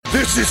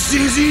This is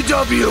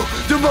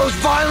CZW, the most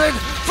violent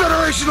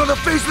federation on the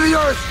face of the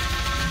earth.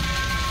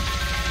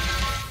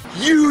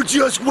 You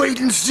just wait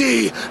and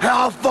see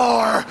how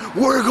far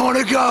we're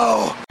gonna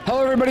go.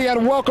 Hello, everybody,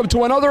 and welcome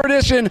to another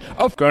edition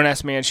of Grown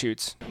Ass Man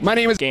Shoots. My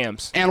name is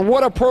Gams. And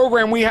what a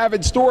program we have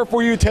in store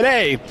for you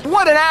today.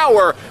 What an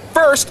hour.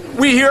 First,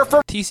 we hear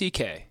from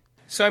TCK.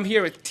 So I'm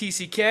here with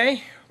TCK.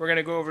 We're going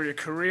to go over your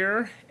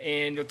career,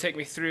 and you'll take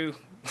me through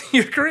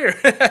your career.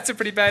 That's a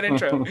pretty bad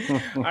intro.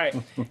 All right.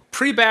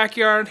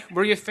 Pre-backyard,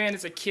 were you a fan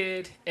as a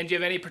kid? And do you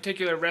have any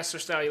particular wrestler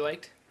style you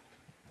liked?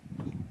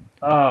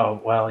 Oh,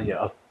 well,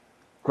 yeah.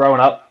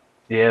 Growing up,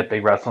 yeah,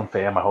 big wrestling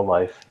fan my whole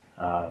life.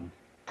 I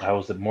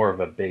was more of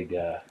a big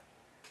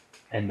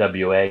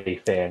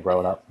NWA fan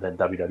growing up than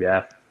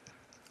WWF.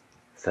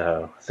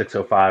 So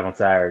 6:05 on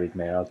Saturdays,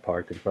 man, I was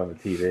parked in front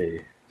of the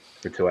TV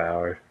for 2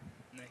 hours.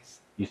 Nice.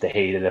 Used to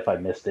hate it if I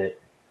missed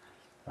it.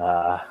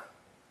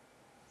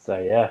 So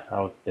yeah,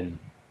 I've been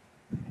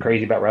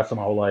crazy about wrestling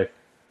my whole life.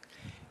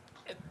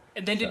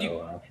 And then did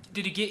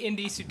you get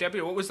into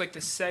ECW? What was like the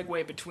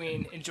segue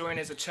between enjoying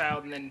it as a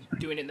child and then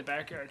doing it in the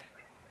backyard?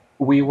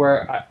 We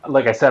were,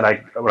 like I said,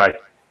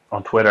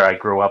 on Twitter, I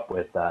grew up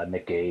with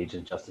Nick Gage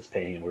and Justice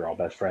Payne. We were all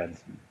best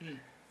friends. Mm.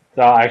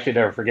 So I actually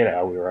never forget it.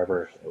 I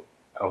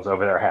was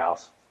over their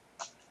house.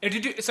 And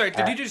did you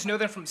just know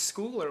them from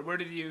school, or where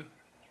did you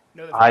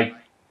know them from?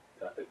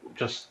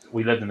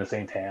 We lived in the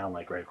same town,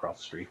 like right across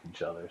the street from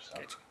each other.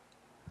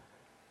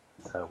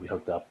 So we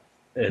hooked up.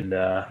 And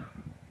I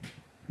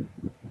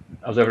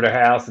was over their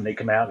house, and they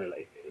come out, and they're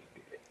like,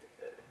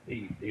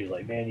 he was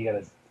like, man, you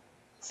got to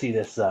see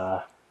this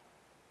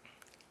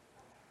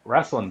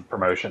wrestling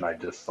promotion I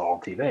just saw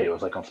on TV. It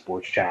was like on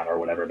Sports Channel or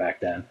whatever back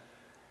then.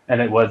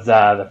 And it was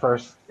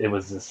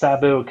the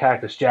Sabu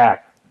Cactus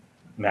Jack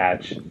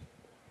match.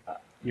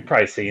 You've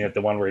probably seen it,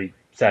 the one where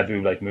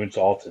Sabu like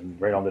moonsaults and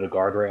right onto the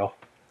guardrail.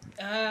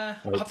 I'll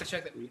have to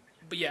check that.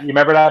 But yeah. You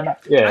remember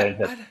that?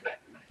 Yeah.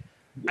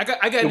 I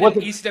got into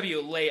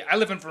ECW late. I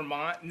live in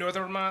Vermont,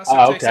 northern Vermont,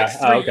 so it takes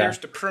like 3 years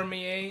to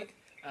permeate.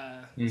 So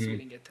we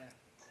didn't get that.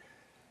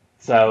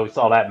 So we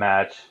saw that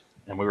match,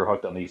 and we were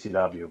hooked on the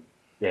ECW.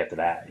 After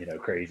that,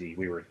 crazy.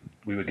 We would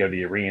go to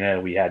the arena.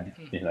 We had,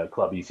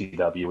 Club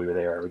ECW. We were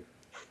there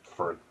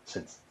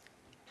since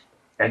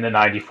end of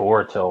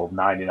 '94 till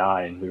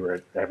 '99. We were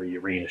at every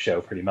arena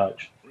show pretty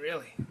much.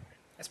 Really?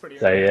 That's pretty.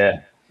 So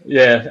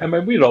yeah. I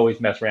mean, we'd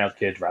always mess around as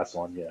kids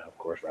wrestling. Of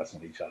course,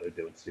 wrestling each other,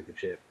 doing stupid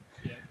shit.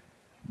 Yeah.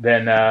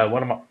 Then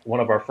one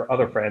of our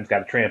other friends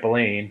got a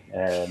trampoline,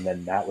 and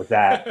then that was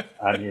that.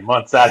 I mean,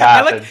 once that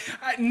happened,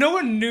 no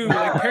one knew.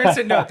 Like parents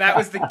didn't know that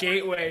was the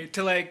gateway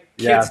to like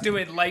kids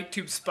doing light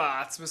tube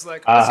spots. Was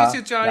like, let's just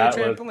do Johnny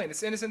trampoline.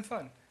 It's innocent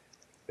fun.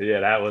 Yeah,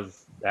 that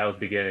was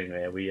beginning,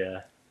 man.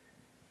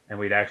 And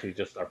we'd actually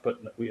just start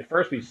putting. At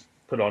first we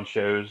put on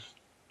shows,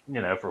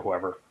 for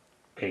whoever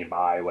came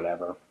by,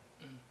 whatever.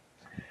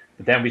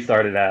 But then we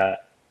started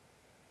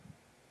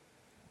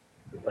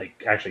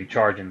like actually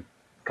charging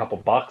couple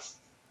bucks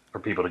for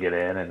people to get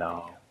in and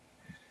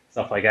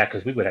stuff like that,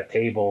 because we would have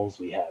tables.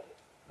 We had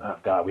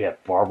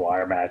barbed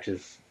wire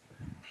matches.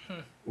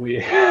 How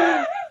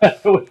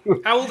old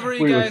were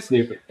you guys?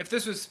 If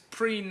this was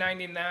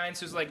pre-99,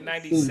 so it was like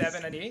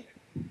 97, 98?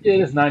 Yeah,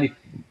 it was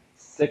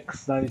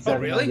 96, 97,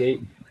 oh, really?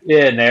 98.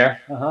 Yeah, in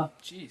there.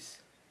 Jeez.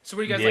 So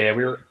were you guys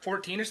we were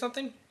 14 or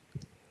something?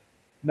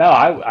 No,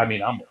 I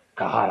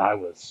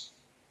was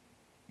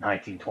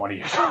 19, 20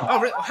 years old. Oh,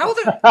 really? How old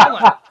are you?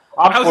 Hold on.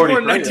 I was born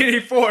in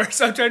 1984,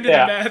 so I'm trying to do the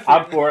math.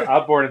 I'm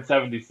born in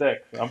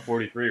 76. I'm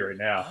 43 right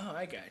now. Oh,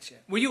 I gotcha.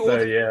 Were you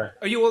older? Yeah.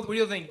 Are you old? Were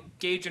you older than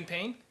Gage and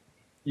Payne?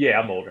 Yeah,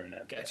 I'm older than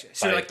that. Gotcha.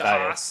 So you're like the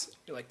Haas.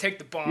 You're like, take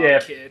the bomb,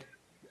 kid.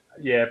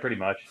 Yeah, pretty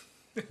much.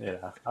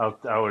 Yeah, I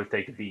always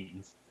take the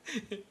beatings.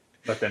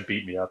 Let them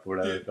beat me up or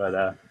whatever.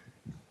 But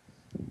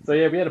so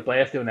yeah, we had a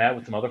blast doing that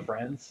with some other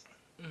friends.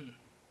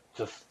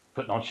 Just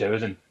putting on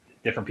shows in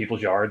different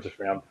people's yards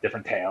around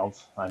different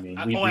towns. I mean,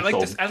 I like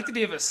this. I like the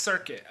idea of a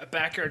circuit, a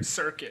backyard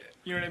circuit.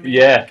 You know what I mean?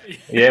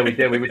 Yeah, we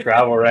did. We would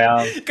travel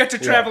around. Got to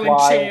traveling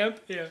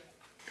champ. Yeah.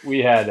 We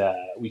had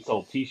we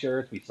sold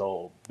T-shirts, we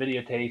sold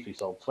videotapes, we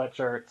sold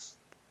sweatshirts.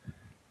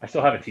 I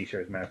still have a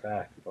T-shirt, as a matter of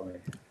fact.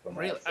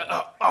 Really?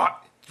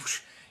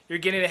 You're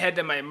getting ahead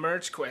to my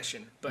merch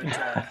question, but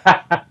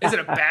is it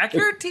a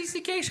backyard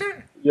TCK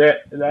shirt? Yeah,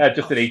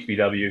 just an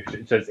HBW.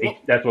 It says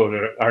that's what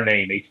our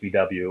name,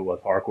 HBW,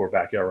 was Hardcore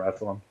Backyard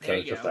Wrestling. So there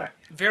you go.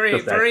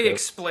 Very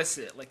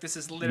explicit. Like this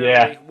is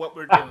literally what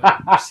we're doing.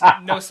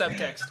 No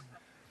subtext.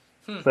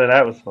 So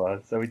that was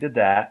fun. So we did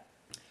that.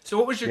 So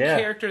what was your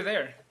character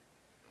there?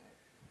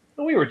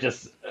 We were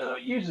just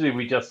usually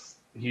we just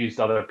used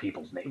other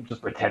people's names,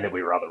 just pretended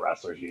we were other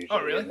wrestlers usually.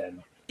 Oh really?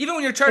 Even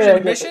when you're charging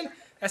admission,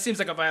 that seems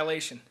like a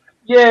violation.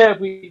 Yeah,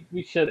 we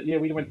should. Yeah,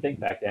 we didn't think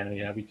back then.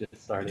 We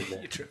just started.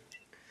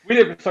 We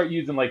didn't start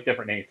using like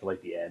different names to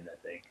like the end, I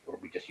think, or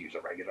we just use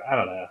a regular. I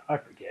don't know. I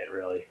forget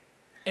really.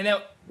 And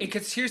now,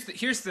 because here's the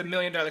 $1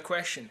 million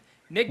question.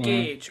 Nick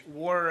Gage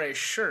wore a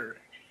shirt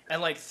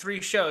at like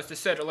 3 shows that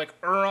said like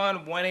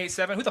Uron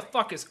 187. Who the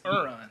fuck is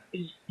Uron?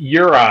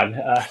 Euron.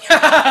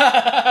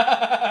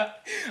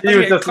 He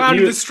was just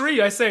climbing the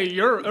street. I say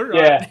you're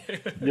yeah,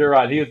 right. you're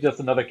right. He was just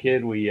another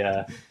kid.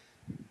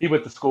 He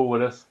went to school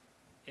with us.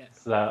 Yeah.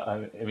 So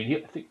I mean,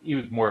 I think he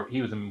was more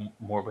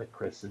with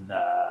Chris and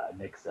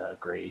Nick's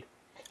grade.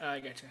 I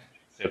gotcha.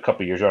 So a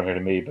couple years younger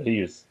than me, but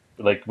he was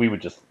like we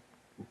would just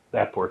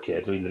that poor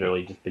kid. We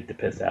literally just beat the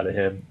piss out of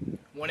him.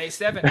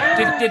 187.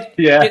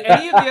 Yeah. Did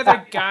any of the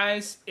other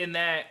guys in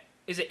that?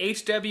 Is it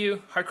HW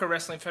Hardcore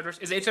Wrestling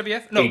Federation? Is it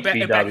HWF? No, back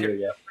here.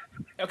 Yeah.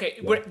 Okay.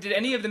 Yeah. Did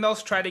any of them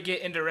else try to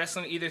get into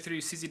wrestling either through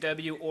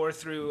CZW or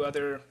through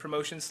other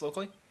promotions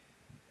locally?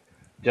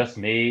 Just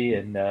me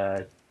and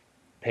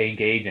Payne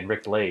Gage and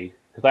Rick Blade.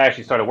 Because I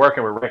actually started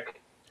working with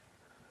Rick.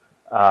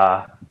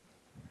 I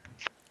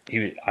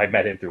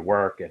met him through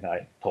work, and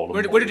I told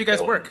him. Where did you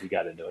guys work? He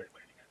got into it.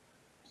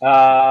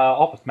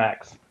 Office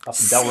Max up in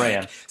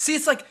Delran. See,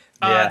 it's like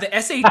Yeah. the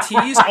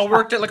SATs all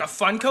worked at like a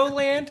Funko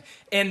Land,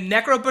 and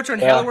Necro Butcher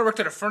and Halo worked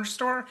at a furniture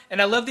store.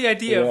 And I love the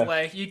idea of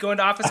like you go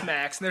into Office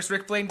Max and there's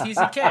Rick Blade and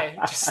TCK,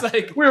 just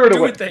like We were in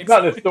doing things.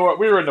 not in the store.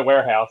 We were in the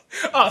warehouse.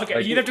 Oh, okay.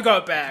 Like, You'd have to go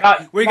out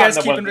back. Were you not guys in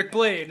the keeping one- Rick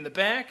Blade in the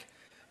back?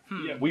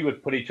 Yeah, we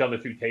would put each other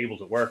through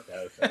tables at work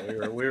though.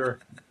 So we were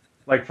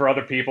like for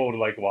other people to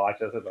like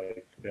watch us. It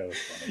was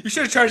funny. You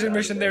should have charged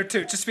admission there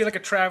too, just to be like a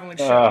traveling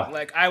show.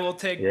 Like I will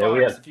take yeah,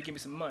 bars if you give me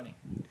some money.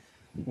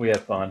 We had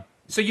fun.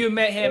 So you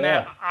met him Yeah.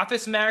 at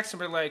Office Max,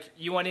 and we're like,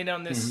 "You want in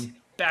on this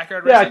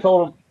backyard Yeah, I wrestling?"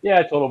 told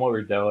him what we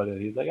were doing,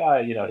 and he's like,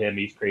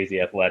 he's crazy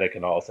athletic,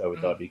 and also we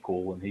thought it'd be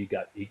cool, and he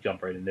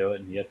jumped right into it,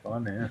 and he had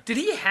fun. Yeah. Did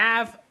he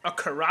have a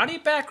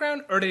karate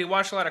background, or did he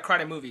watch a lot of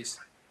karate movies?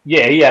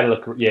 Yeah, he had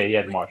martial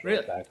arts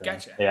Really? background.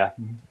 Gotcha. Yeah.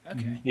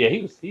 Okay. Yeah,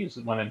 he was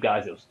one of them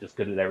guys that was just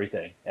good at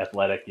everything,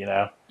 athletic.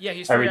 Yeah,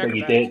 he's very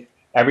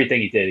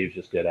Everything he did, he was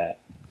just good at.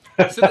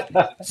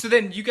 So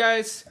then you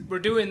guys were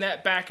doing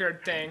that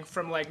backyard thing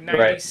from like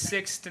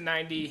 96 to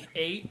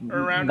 98 or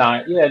around?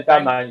 About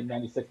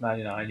 96,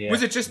 99, yeah.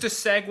 Was it just a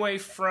segue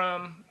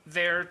from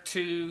there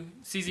to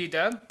CZ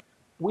Dub?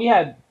 We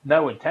had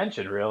no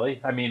intention,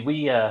 really. I mean,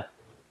 we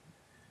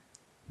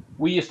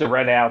used to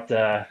rent out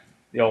the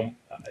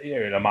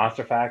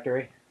Monster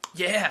Factory.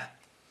 Yeah.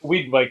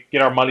 We'd like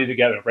get our money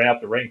together and rent out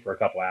the ring for a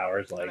couple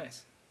hours. Like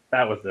Nice.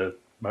 that was the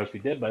most we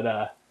did,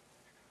 but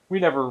we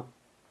never.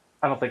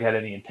 I don't think I had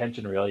any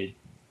intention really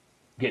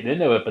getting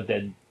into it. But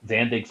then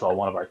Zandig saw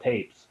one of our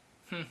tapes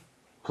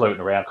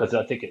floating around because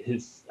I think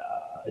his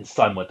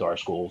son went to our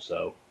school,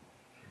 so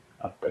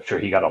I'm sure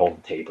he got a hold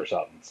of the tape or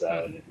something.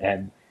 So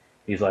and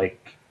he's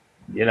like,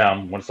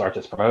 I'm going to start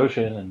this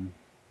promotion, and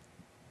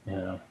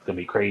it's gonna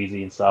be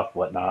crazy and stuff,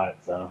 whatnot.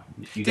 So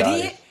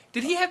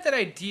Did he have that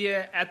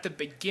idea at the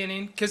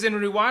beginning? Because then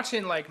when we were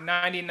watching like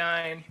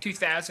 99,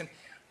 2000,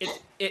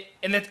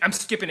 I'm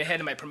skipping ahead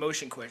in my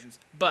promotion questions,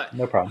 but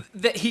no problem.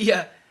 That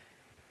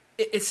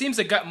it seems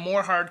it got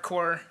more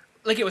hardcore.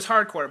 Like it was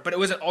hardcore, but it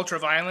wasn't ultra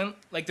violent.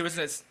 Like there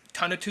wasn't a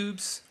ton of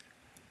tubes.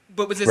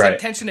 But was his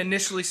intention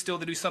initially still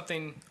to do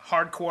something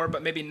hardcore,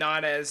 but maybe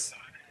not as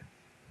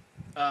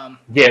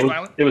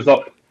violent? It was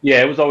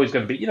always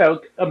going to be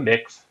a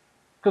mix,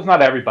 because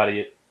not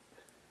everybody.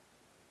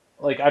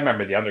 Like I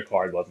remember the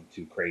undercard wasn't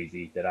too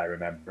crazy that I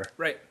remember.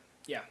 Right.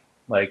 Yeah.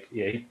 Like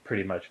he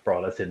pretty much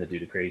brought us in to do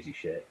the crazy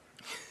shit.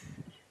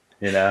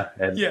 And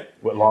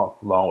along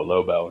with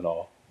Lobo and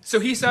all. So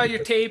he saw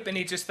your tape and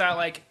he just thought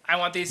like, I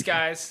want these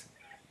guys.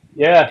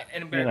 Yeah.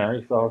 And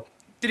he saw.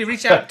 Did he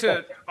reach out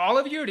to all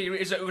of you, or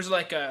it was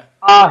like a?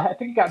 I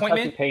think he got in touch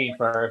appointment? with Payne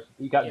first.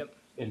 He got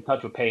in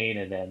touch with Payne,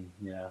 and then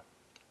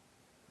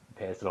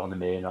passed it on to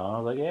me, and I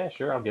was like, yeah,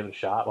 sure, I'll give it a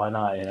shot. Why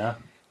not? Now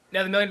the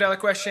 $1 million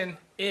question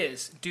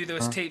is: do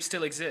those tapes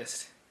still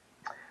exist?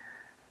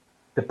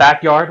 The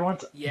backyard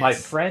ones. Yes. My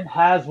friend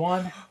has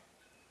one,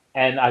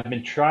 and I've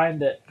been trying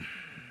to.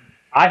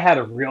 I had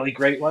a really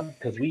great one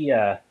because we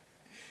I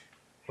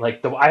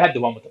had the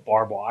one with the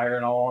barbed wire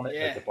and all on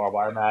it, like the barbed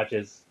wire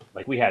matches.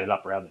 Like we had it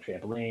up around the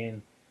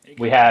trampoline.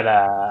 We had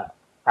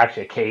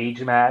actually a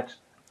cage match.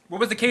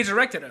 What was the cage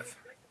erected of?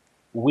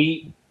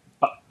 The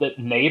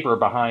neighbor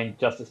behind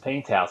Justice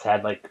Payne's house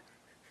had like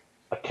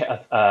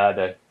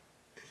the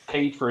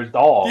cage for his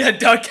dog. Yeah,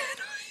 Doug.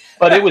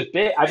 But it was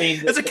big. I mean,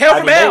 it's a cow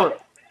from hell.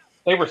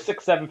 They were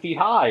 6-7 feet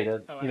high,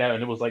 and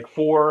it was like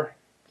four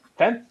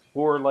fences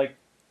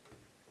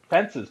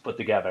put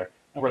together.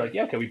 And we're like,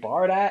 yeah, can we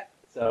borrow that?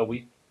 So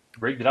we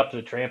rigged it up to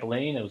the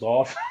trampoline. It was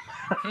awesome.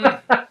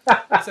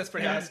 That's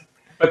pretty awesome.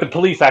 But the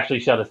police actually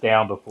shut us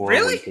down before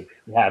Really? we could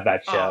have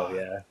that show.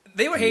 Yeah,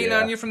 they were hating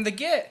on you from the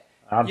get.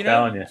 I'm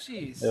telling you.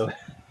 Jeez.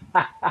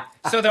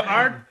 So there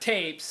are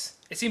tapes.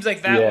 It seems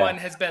like that one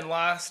has been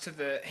lost to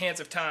the hands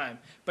of time.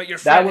 But your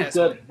friend has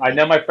good. one. I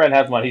know my friend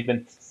has one. He's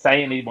been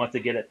saying he wants to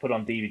get it put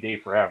on DVD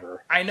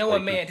forever. I know a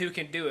man who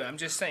can do it. I'm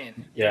just saying.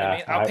 You know Yeah, what I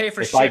mean? I'll pay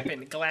for if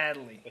shipping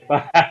gladly.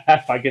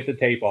 If I get the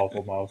tape off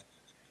him, I'll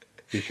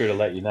be sure to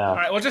let you know. All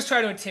right, well, just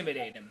try to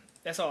intimidate him.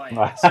 That's all I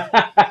ask.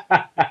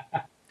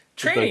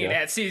 Training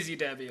at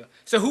CZW.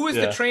 So who was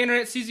the trainer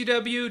at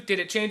CZW? Did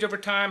it change over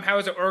time? How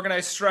is it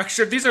organized,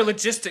 structured? These are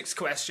logistics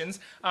questions.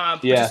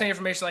 Just any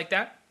information like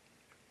that?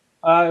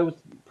 It was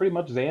pretty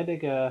much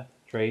Zandig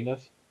trained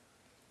us.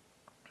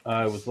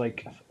 It was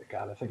like,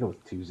 God, I think it was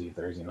Tuesday,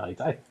 Thursday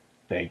nights. I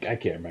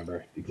can't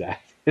remember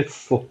exactly.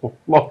 It's a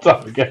long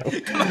time ago,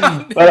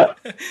 but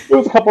it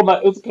was a couple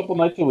nights. It was a couple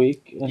nights a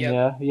week, and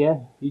Yep. yeah,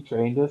 he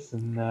trained us,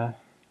 and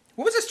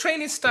What was his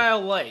training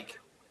style like?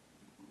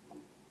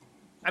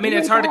 I mean, he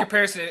it's laid hard to back.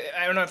 compare.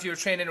 I don't know if you were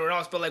trained anywhere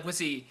else, but like, was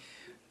he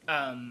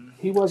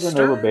He wasn't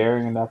stern?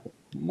 overbearing enough.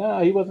 No,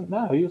 he wasn't.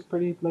 No, he was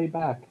pretty laid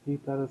back. He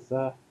let us,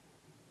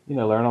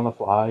 learn on the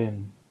fly,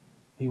 and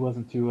he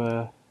wasn't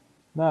too.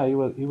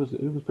 No, he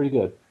was pretty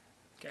good.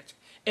 Gotcha.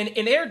 And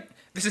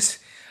this is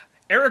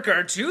Eric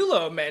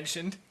Gargiulo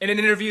mentioned in an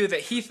interview that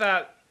he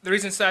thought the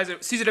reason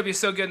CZW is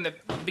so good in the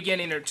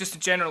beginning, or just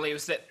generally,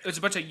 was that it was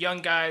a bunch of young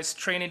guys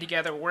training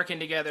together, working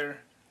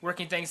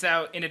things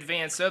out in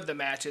advance of the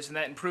matches, and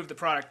that improved the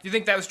product. Do you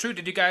think that was true?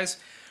 Did you guys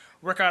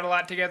work out a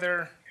lot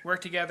together,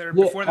 work together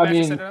Yeah, before the I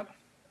matches set mean, it up?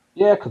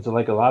 yeah, because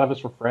like a lot of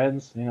us were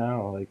friends,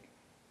 like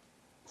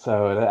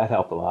so that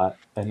helped a lot.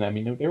 And I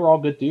mean, they were all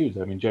good dudes.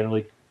 I mean,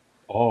 generally,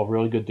 all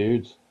really good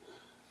dudes.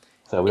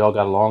 So we all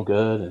got along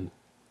good, and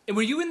And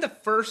were you in the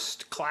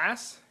first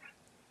class?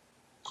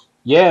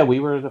 yeah, we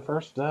were the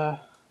first.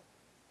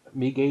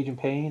 Me, Gage, and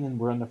Payne, and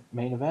we're in the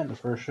main event, the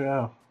first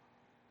show.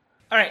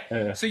 All right.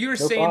 Yeah, So you were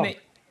no saying problem.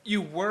 that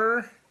you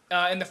were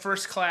in the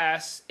first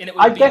class, and it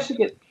I would be. guess you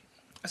get,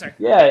 Oh, sorry.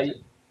 yeah,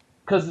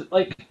 because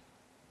like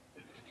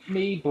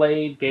me,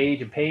 Blade,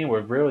 Gage, and Payne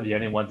were really the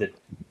only ones that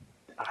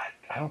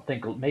I don't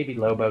think maybe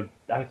Lobo.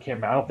 I can't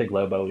remember. I don't think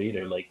Lobo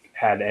either. Like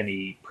had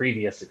any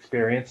previous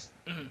experience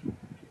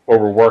or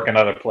were working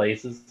other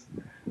places.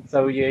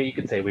 So yeah, you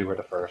could say we were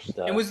the first.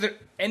 And was there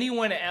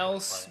anyone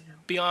else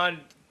beyond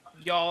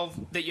y'all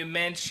that you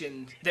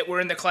mentioned that were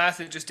in the class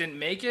that just didn't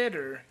make it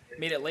or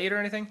made it late or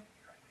anything?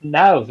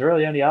 No, it was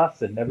really only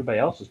us, and everybody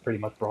else was pretty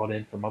much brought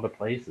in from other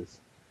places,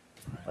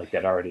 like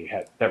that were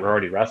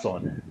already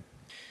wrestling.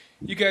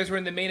 You guys were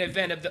in the main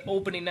event of the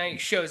opening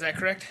night show, is that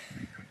correct?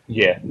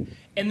 Yeah.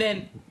 And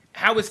then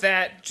how was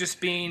that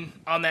just being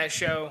on that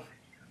show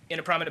in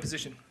a prominent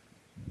position?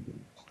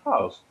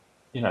 Oh,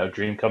 it was,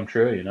 dream come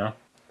true.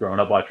 Growing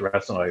up watching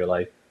wrestling all your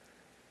life.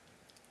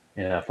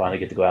 Finally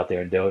get to go out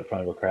there and do it in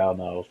front of a crowd.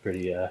 No, it was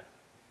pretty. In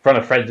front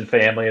of friends and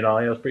family and all.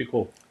 It was pretty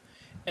cool.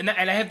 And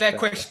I have that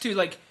question too.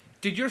 Like,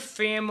 did your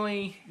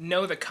family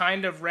know the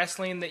kind of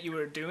wrestling that you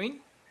were doing?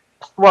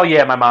 Well,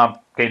 yeah, my mom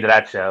came to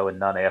that show and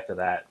none after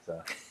that.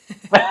 So.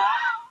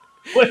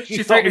 When She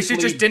told figured me if she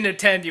to just leave, didn't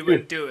attend, you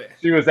wouldn't do it.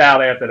 she was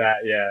out after that.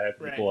 Yeah, after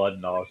the Right. blood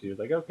and all. She was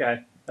like,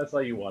 "Okay, that's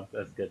all you want.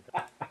 That's good."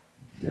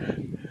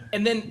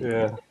 And then,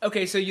 Yeah.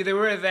 okay, so they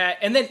were at that.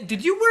 And then,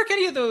 did you work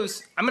any of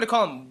those, I'm going to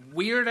call them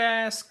weird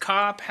ass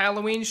cop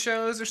Halloween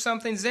shows or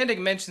something? Zandig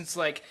mentions,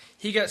 like,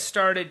 he got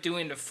started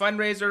doing a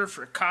fundraiser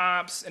for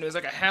cops, and it was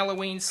like a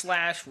Halloween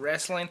 /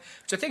 wrestling,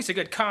 which I think is a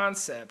good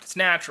concept. It's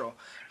natural.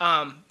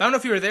 I don't know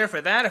if you were there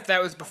for that, if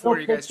that was before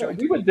you guys joined.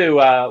 We would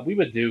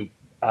do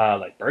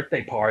like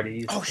birthday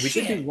parties. Oh, We did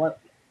shit. do one.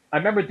 I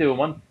remember doing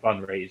one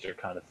fundraiser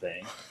kind of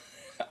thing.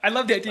 I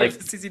love the idea Like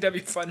of the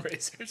CCW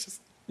fundraiser. It's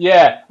just,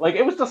 yeah, like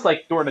it was just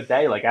like during the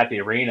day, like at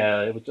the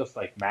arena. It was just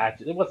like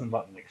matches. It wasn't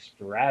nothing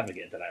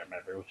extravagant that I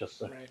remember. It was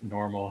just like right.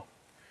 normal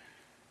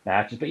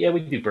matches. But yeah, we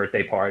do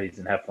birthday parties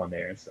and have fun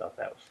there and stuff.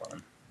 That was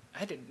fun.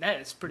 That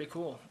is pretty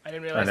cool. I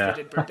didn't I realize they know.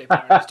 did birthday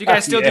parties. Do you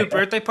guys still Yeah. do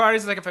birthday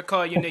parties? Like if I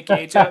call you Nick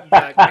Gage up, and be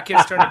like, my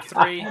kid's turning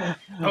 3. I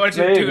want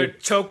you to do a Maybe.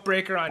 choke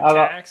breaker on I don't,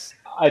 tax.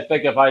 I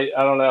think if I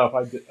don't know if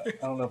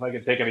I don't know if I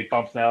could take any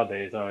bumps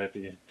nowadays. I might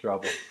be in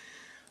trouble.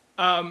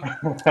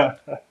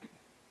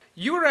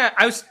 You were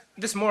at,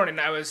 this morning,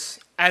 I was,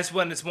 as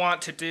one is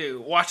wont to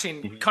do,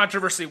 watching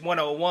Controversy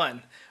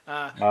 101.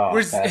 Oh,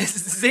 Where okay.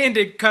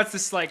 Zandig cuts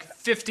this like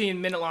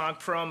 15-minute long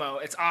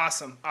promo. It's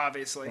awesome,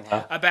 obviously,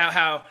 about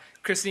how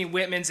Christine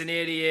Whitman's an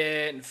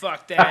idiot and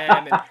fuck them,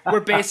 and we're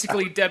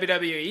basically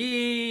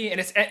WWE,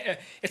 and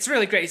it's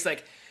really great. He's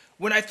like,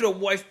 when I throw a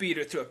wife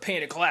beater through a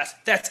pane of glass,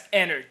 that's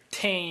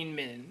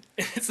entertainment.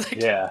 It's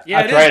like, Yeah,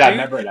 yeah, that's it is, right. I dude.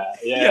 remember that.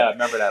 Yeah, Yeah. I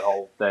remember that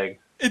whole thing.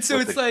 And so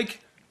With it's the- like,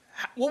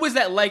 what was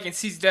that like in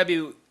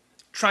CCW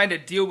trying to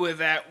deal with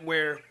that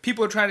where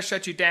people are trying to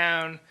shut you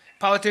down?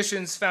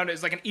 Politicians found it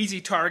as like an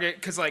easy target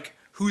because, like,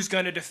 who's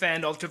going to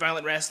defend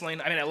ultra-violent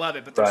wrestling? I mean, I love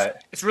it, but Right.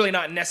 it's really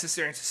not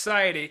necessary in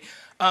society.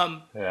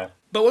 Yeah.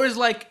 But what was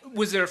like,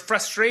 was there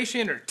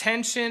frustration or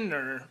tension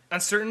or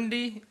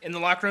uncertainty in the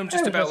locker room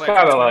just It was about just like,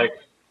 kind of like,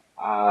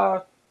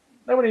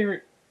 nobody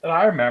that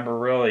I remember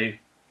really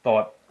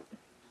thought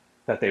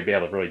that they'd be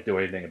able to really do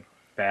anything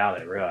about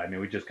it. Really, I mean,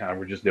 we just kind of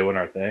were just doing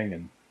our thing,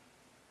 and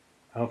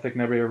I don't think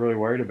nobody really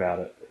worried about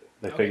it.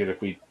 They Okay. figured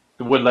if we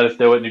wouldn't let us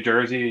do it in New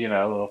Jersey,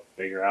 they'll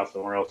figure out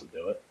somewhere else to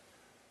do it.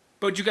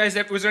 But you guys,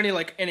 was there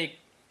any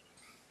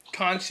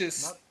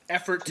conscious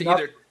effort to not-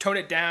 either tone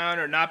it down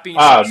or not being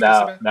Oh sexist no,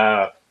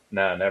 about it?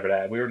 no, never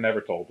that. We were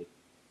never told to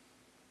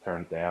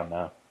turn it down.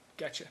 No.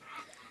 Gotcha.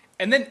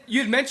 And then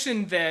you had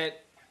mentioned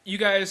that you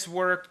guys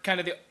worked kind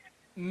of the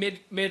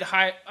mid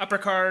high upper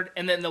card,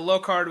 and then the low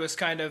card was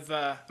kind of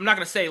I'm not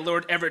gonna say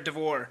Lord Everett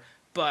DeVore,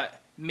 but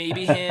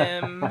maybe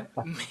him,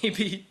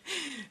 maybe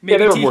Yeah,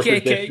 they were more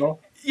TKK. traditional.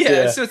 Yeah,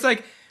 Yeah. so it's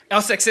like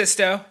El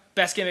Sexisto,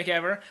 best gimmick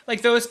ever.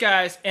 Like those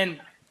guys, and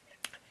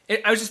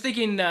I was just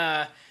thinking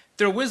there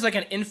was like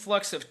an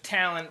influx of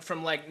talent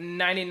from like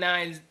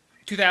 99,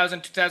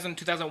 2000, 2000,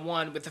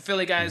 2001 with the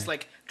Philly guys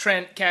like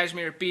Trent,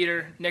 Cashmere,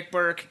 Beater, Nick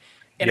Burke,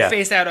 and Yeah. a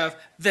face out of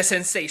the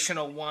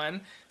Sensational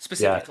One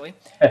specifically.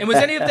 And was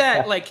any of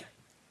that like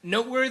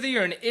noteworthy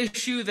or an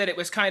issue that it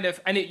was kind of,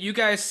 I know you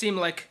guys seem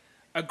like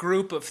a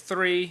group of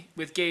three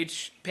with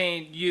Gage,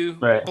 Payne, you,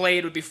 Right.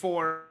 Blade would be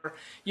four,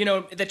 you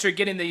know, that you're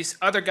getting these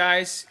other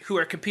guys who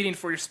are competing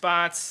for your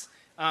spots.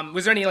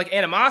 Was there any like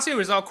animosity or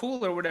was it all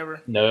cool or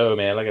whatever? No,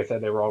 man. Like I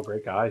said, they were all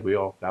great guys. We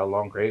all got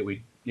along great.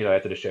 We,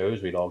 after the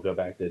shows, we'd all go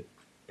back to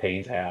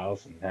Payne's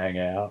house and hang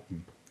out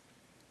and,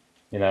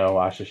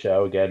 watch the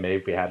show again. Maybe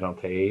if we had it on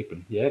tape.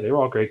 And yeah, they were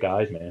all great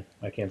guys, man.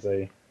 I can't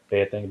say a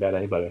bad thing about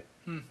anybody.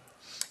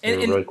 They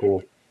were really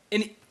cool.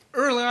 And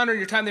early on in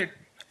your time there,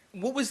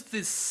 what was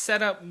the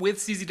setup with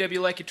CZW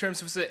like in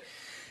terms of, was it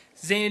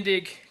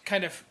Zandig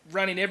kind of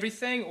running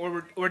everything,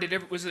 or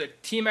was it a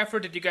team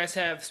effort? Did you guys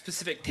have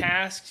specific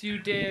tasks you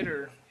did,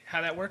 or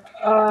how that worked?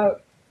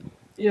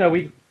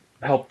 We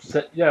helped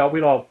set,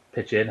 we'd all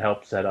pitch in,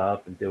 help set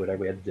up, and do whatever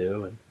we had to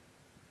do, and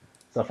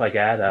stuff like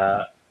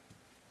that.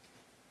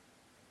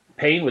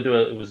 Payne would do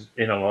it. Was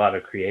in a lot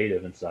of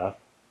creative and stuff.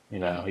 He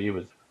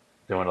was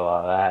doing a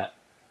lot of that.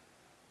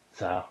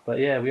 So, but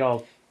yeah, we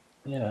all,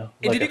 And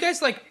did you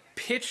guys like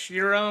pitch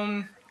your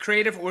own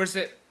creative, or is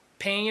it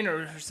Payne,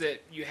 or is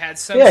it you had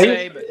some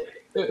say? But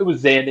it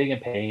was Zandig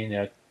and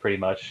Payne, pretty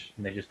much,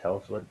 and they just tell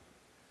us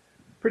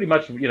pretty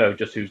much,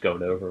 just who's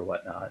going over or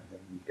whatnot, and then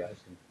you guys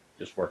can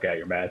just work out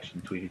your match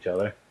and tweet each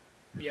other.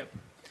 Yep.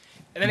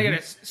 And then I got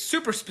a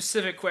super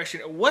specific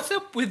question. What's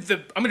up with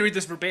I'm going to read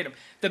this verbatim.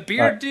 The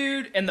beard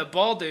dude and the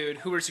bald dude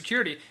who were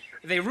security,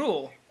 they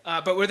rule.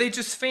 But were they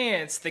just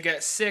fans? They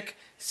got sick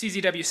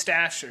CZW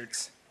stash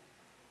shirts.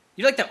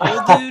 You like the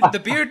old dude, the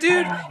beard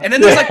dude, and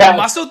then there's like the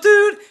muscle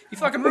dude. He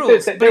fucking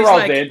rules. They were all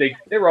Zandig.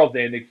 They were all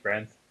Zandig's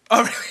friends.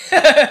 Oh,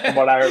 from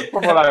what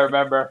I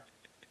remember.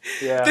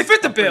 Yeah. they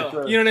fit the bill.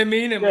 Sure. You know what I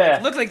mean? And Yeah.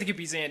 like, looked like they could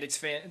be Zandig's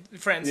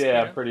friends. Yeah, you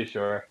know? I'm pretty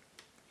sure.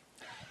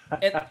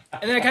 And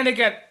then I kind of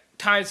got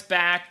ties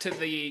back to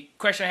the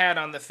question I had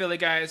on the Philly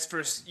guys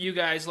versus you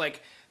guys,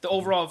 like the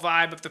overall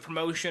vibe of the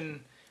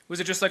promotion. Was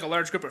it just like a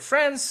large group of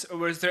friends, or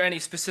was there any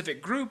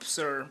specific groups,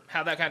 or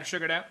how that kind of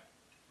sugared out?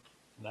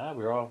 Nah, it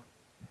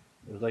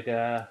was like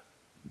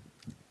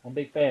one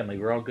big family.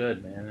 We're all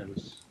good, man. It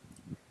was,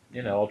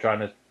 all trying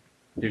to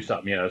do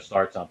something,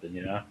 start something,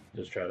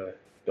 just try to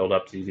build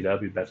up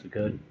CZW best we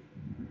could.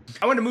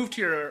 I want to move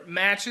to your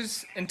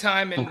matches in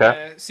time in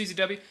Okay.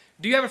 CZW.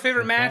 Do you have a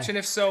favorite match, and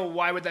if so,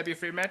 why would that be a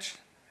favorite match?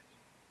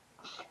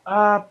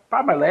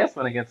 Probably my last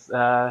one against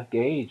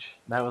Gage.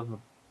 That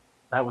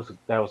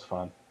was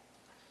fun.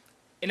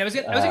 And I was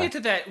gonna get to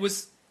that.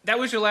 That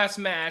was your last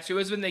match? It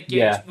was when they gave.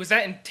 Yeah. Was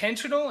that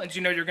intentional? And did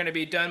you know you were going to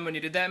be done when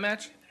you did that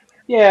match?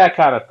 Yeah, I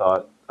kind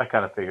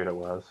of figured it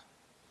was.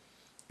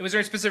 And was there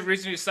any specific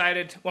reason you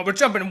decided? Well, we're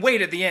jumping way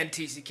to the end,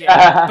 TCK.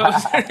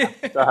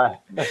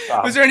 But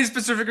was there any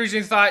specific reason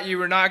you thought you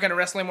were not going to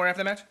wrestle anymore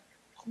after the match?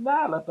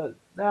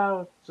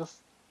 No,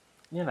 just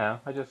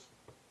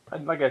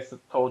like I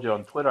told you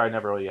on Twitter, I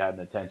never really had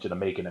an intention of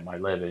making it my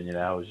living. It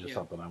was just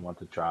something I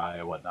wanted to try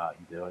and whatnot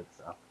and do it.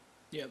 So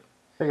Yep.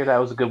 figured that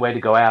was a good way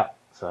to go out.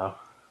 So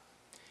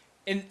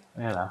And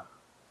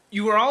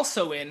you were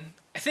also in,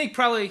 I think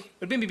probably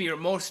would maybe your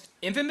most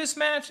infamous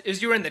match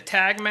is you were in the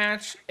tag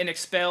match and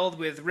expelled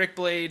with Rick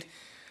Blade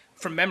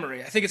from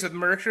memory. I think it's with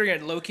Mercury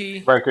and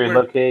Loki. Mercury and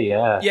Loki,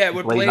 yeah. Yeah,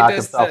 where Blade knocked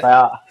does himself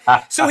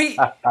out.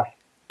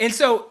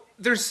 So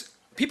there's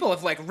people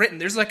have like written,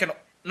 there's like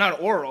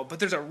not oral, but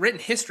there's a written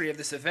history of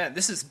this event.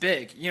 This is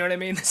big. You know what I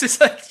mean? This is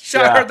like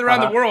shot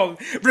around the world.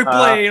 Rick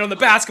Blade on the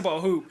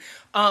basketball hoop.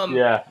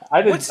 Yeah,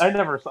 I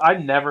never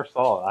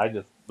saw it. I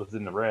just was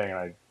in the ring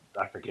and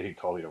I forget who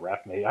told me to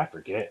ref me. I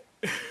forget.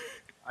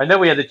 I know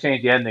we had to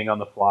change the ending on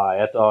the fly.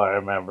 That's all I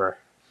remember.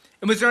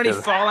 And was there any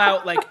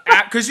fallout, like,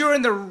 because you were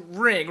in the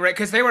ring, right?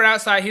 Because they were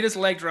outside, he does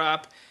leg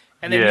drop,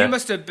 and then you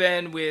must have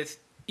been with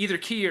either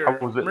Key or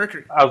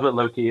Mercury. I was with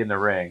Loki in the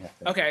ring. I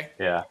think. Okay.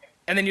 Yeah.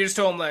 And then you just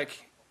told him,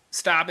 like,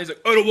 stop. He's like,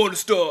 I don't want to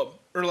stop.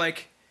 Or,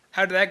 like,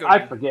 how did that go?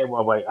 I forget.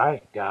 Well, wait.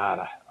 I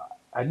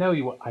know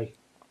you. I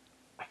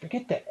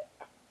forget that.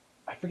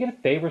 I forget if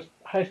Favors.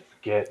 I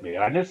forget,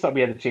 man. I knew something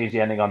we had to change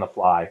the ending on the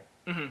fly.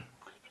 Mm-hmm.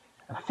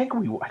 And I think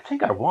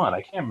I won.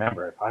 I can't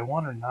remember if I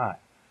won or not.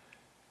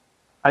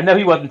 I know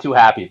he wasn't too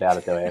happy about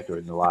it though. After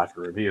in the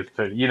locker room, he was.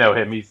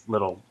 Him. He's a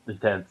little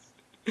intense.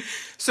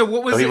 So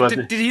what was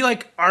it? Did he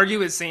like argue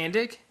with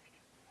Zandig?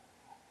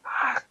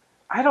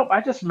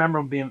 I just remember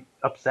him being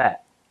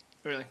upset.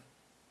 Really?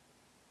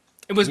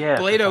 And was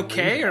Blade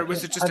okay, or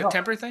was it just a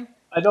temporary thing?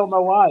 I don't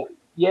know why.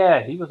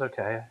 Yeah, he was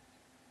okay.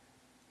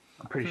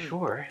 I'm pretty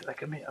sure.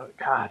 Like, I mean, oh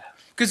God.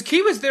 Because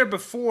Key was there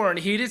before, and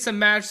he did some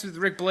matches with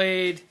Rick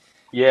Blade.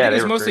 Yeah, he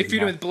was mostly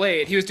feuding with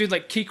Blade. He was doing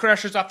like key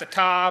crushers off the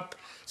top,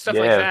 stuff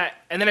like that.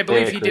 And then I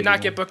believe he did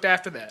not get booked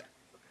after that.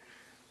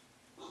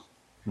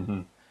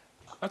 Mm-hmm.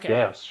 Okay.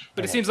 Yeah,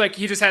 but it seems like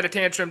he just had a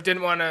tantrum,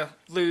 didn't want to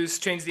lose,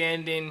 change the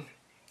ending,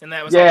 And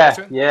that was all there was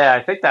to it? Yeah,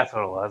 I think that's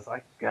what it was.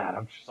 Like, God,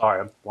 I'm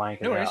sorry, I'm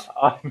blanking No worries.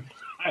 out.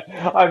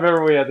 I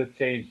remember we had to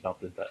change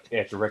something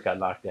after Rick got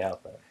knocked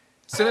out. But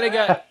So then I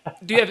got,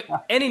 do you have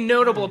any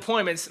notable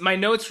appointments? My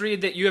notes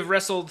read that you have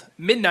wrestled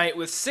Midnight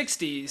with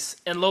 60s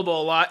and Lobo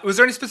a lot. Was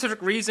there any specific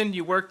reason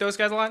you worked those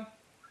guys a lot?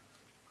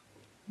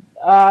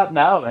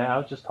 no, man, I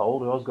was just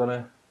told I was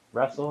gonna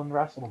wrestle and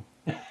wrestle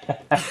them.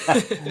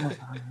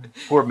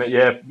 Poor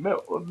yeah.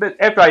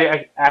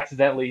 After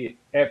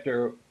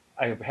after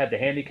I had the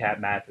handicap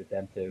match with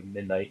them to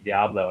Midnight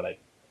Diablo, and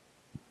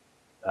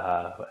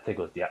I think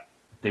it was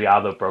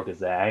Diablo broke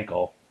his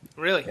ankle.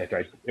 Really?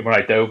 When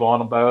I dove on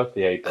them both,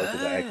 yeah, he broke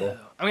his ankle. I'm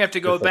gonna have to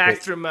go back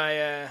through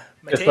my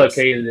my tapes.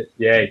 Dislocated it.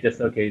 Yeah, he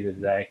dislocated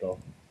his ankle.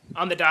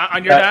 On the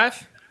on your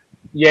dive?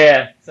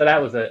 Yeah, so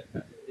that was it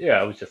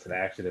was just an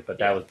accident, but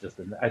that was just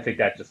I think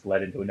that just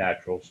led into a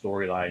natural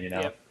storyline,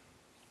 Yep.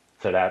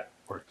 So that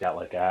worked out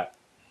like that.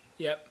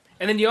 Yep.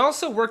 And then you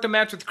also worked a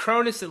match with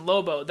Cronus and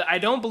Lobo that I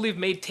don't believe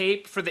made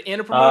tape for the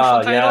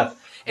interpromotional title. Yes.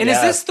 And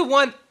is this the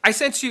one I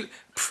sent you?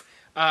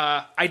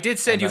 I did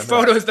send you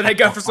photos that I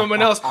got for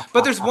someone else,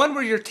 but there's one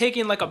where you're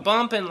taking like a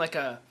bump and like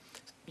a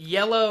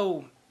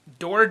yellow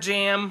door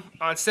jam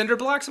on cinder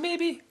blocks,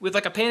 maybe with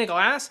like a pane of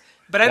glass.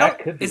 But I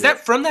don't. Is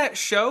that from that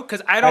show?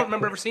 Because I don't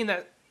remember ever seeing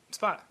that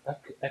spot.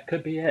 That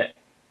could be it.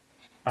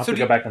 I'll have to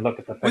go back and look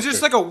at the picture. Was it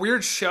just like a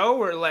weird show,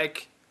 or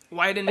like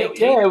why didn't they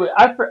tape? Yeah,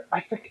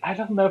 I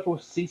don't know if it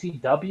was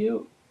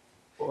CCW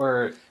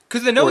or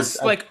because the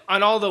notes like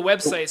on all the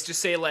websites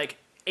just say like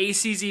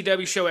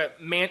ACZW show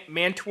at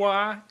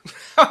Mantua.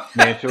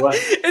 Mantua.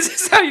 Is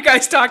this how you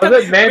guys talk?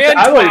 Was it Mantua?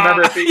 I don't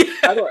remember it being.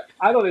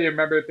 I don't even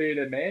remember it being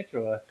in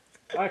Mantua.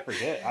 I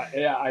forget.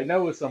 I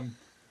know it was some.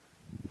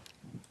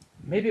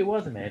 Maybe it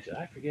was in Mantua.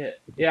 I forget.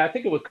 Yeah, I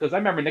think it was because I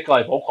remember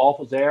Nikolai Volkov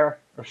was there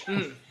or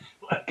something.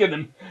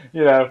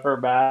 For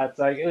a match.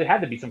 Like it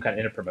had to be some kind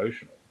of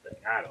interpromotional thing.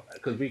 I don't know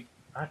because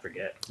I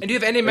forget. And do you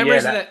have any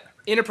memories of that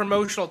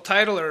interpromotional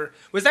title, or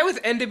was that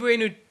with NWA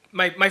New?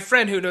 My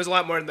friend who knows a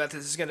lot more about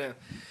this is gonna.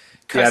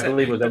 Yeah, I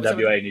believe it was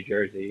NWA New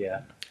Jersey.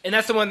 Yeah. And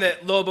that's the one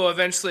that Lobo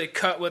eventually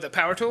cut with a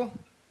power tool.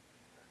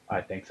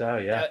 I think so.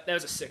 Yeah. That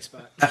was a sick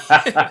spot.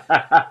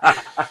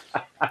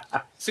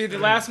 See the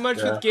last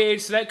match with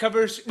Gage. So that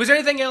covers. Was there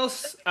anything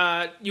else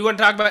you want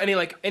to talk about?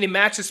 Any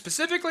matches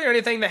specifically, or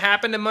anything that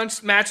happened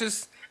amongst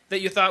matches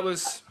that you thought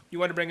you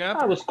want to bring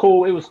up? It was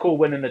cool. It was cool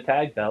winning the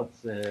tag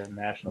belts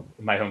national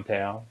in my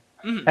hometown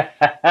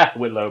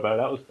with Lobo.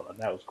 That was fun.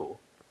 That was cool.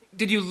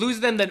 Did you lose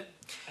them? I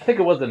think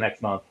it was the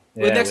next month.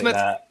 Yeah, next month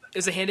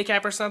is a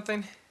handicap or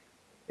something.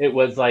 It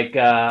was like.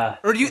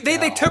 Or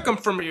they took them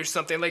from you or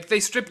something. Like they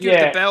stripped you of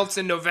the belts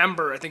in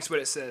November. I think is what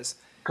it says.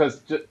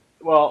 Because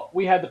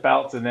we had the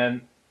belts and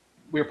then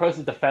we were supposed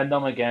to defend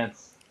them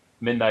against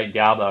Midnight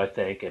Diablo, I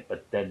think.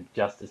 But then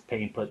Justice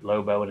Payne put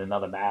Lobo in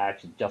another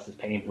match, and Justice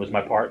Payne was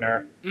my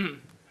partner. Mm.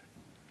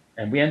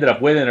 And we ended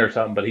up winning or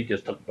something, but he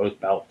just took both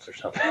belts or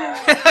something.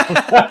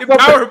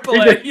 Power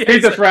play. He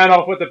just ran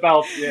off with the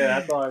belts. Yeah,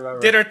 that's all I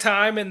remember. Did our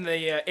time in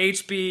the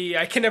HB,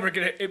 I can never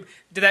get it.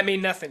 Did that mean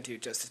nothing to you,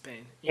 Justice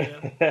Payne? You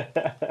know?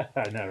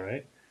 I know,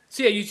 right?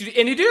 So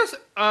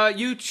yeah,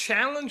 you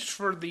challenged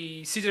for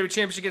the CW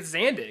Championship against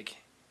Zandig.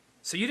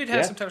 So you did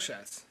have some tough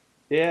shots.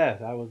 Yeah,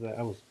 I was.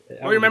 What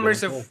are your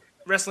memories of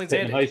wrestling Zandig?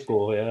 Pittman High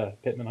School, yeah.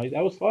 Pittman High.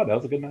 That was fun. That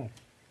was a good match.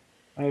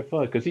 I had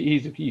fun because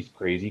he's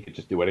crazy. You could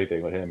just do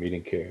anything with him. He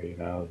didn't care, It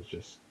was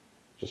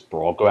just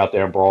brawl. Go out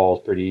there and brawl.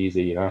 It's pretty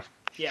easy,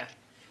 Yeah.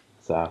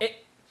 So.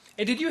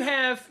 And did you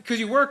have,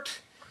 because you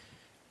worked,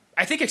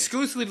 I think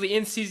exclusively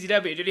in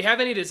CZW, did you have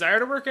any desire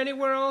to work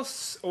anywhere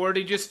else? Or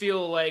did you just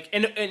feel like,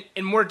 and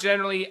more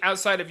generally,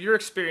 outside of your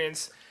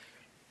experience,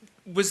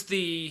 was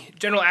the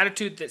general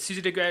attitude that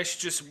CZW guys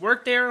should just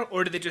work there?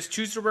 Or did they just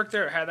choose to work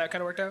there? Or how that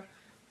kind of worked out?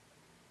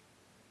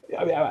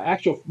 I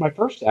mean, my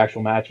first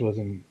actual match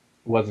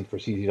wasn't for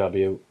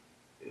CZW.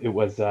 It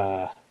was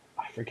I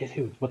forget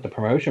what the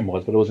promotion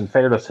was, but it was in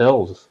Fairless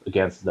Hills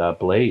against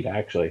Blade.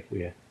 Actually,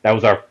 that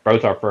was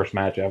both our first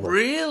match ever.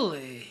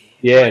 Really?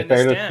 Yeah,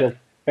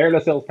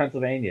 Fairless Hills,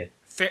 Pennsylvania.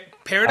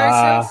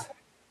 Paradise Hills.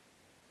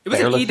 It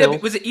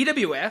was Was it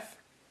EWF?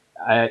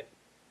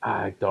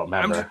 I don't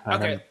remember.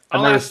 Okay. I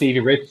remember Stevie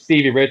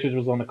Richards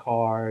was on the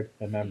card.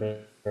 I remember.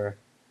 So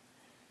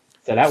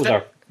that was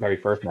our very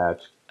first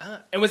match.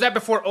 And was that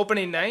before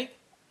opening night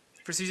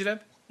for CZW?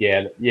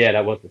 Yeah,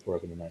 that was before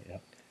opening night. Yeah.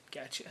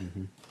 Gotcha.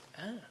 Mm-hmm.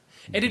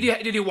 And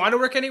did you want to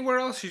work anywhere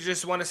else? You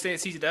just want to stay at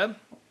CZW?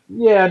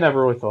 Yeah, I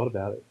never really thought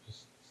about it.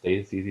 Just stay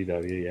at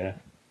CZW. Yeah.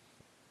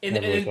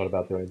 Never really thought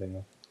about doing anything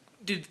else.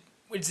 Did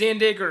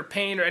Zandig or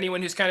Payne or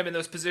anyone who's kind of in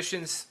those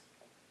positions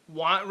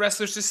want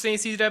wrestlers to stay in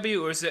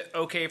CZW, or is it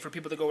okay for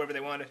people to go wherever they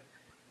wanted?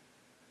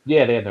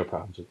 Yeah, they had no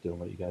problems with doing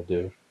what you got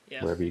to do.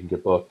 Yeah. Wherever you can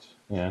get booked.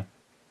 Yeah.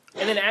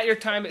 And then at your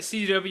time at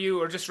CZW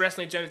or just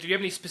wrestling in general, did you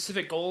have any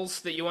specific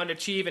goals that you wanted to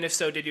achieve? And if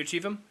so, did you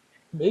achieve them?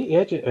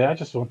 I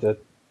just want to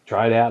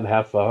try it out and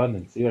have fun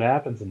and see what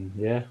happens. And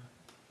yeah,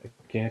 I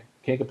can't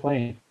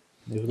complain.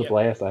 It was a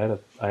blast. I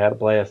had a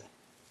blast.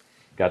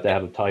 Got to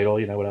have a title.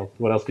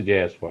 What else could you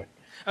ask for?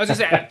 I was just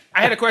saying,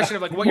 I had a question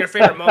of like what your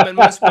favorite moment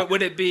was, but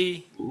would it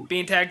be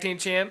being tag team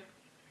champ?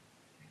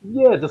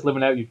 Yeah, just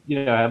living out,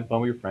 having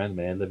fun with your friends,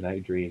 man, living out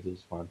your dreams. It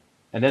was fun.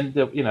 And then,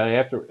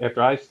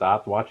 after I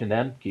stopped, watching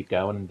them keep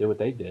going and do what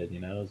they did,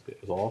 it was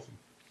awesome.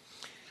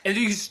 And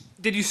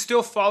did you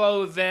still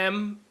follow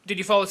them? Did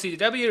you follow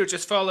CZW or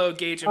just follow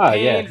Gage and Oh,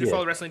 Payne? yeah, Did you yeah.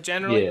 follow wrestling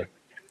generally? Yeah.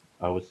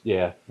 I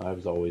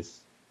was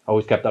always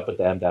kept up with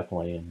them,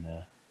 definitely. And,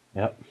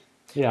 yep.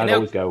 Yeah, I'd now-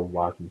 always go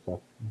watch and stuff.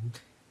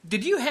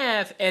 Did you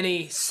have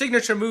any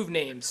signature move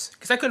names?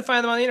 Because I couldn't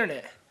find them on the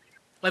internet.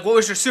 Like, what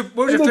was your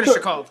finisher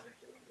called?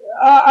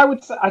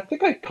 I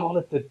think I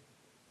called it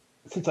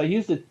since I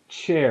used a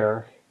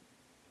chair,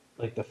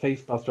 like the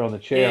face buster on the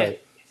chair, Yeah.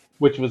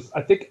 which was,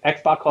 I think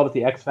X-Pac called it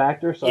the X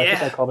Factor, so Yeah. I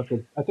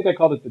think I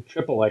called it the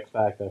triple X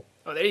Factor.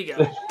 Oh, there you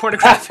go.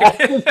 Pornographic.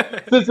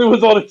 Since it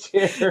was on a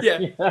chair.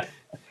 Yeah.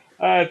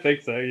 I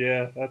think so,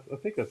 yeah. I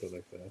think that's what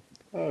I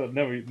said.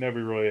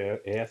 Never really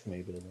asked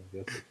me, but I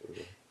guess that's what it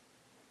was.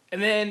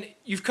 And then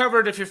you've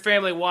covered if your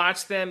family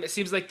watched them. It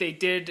seems like they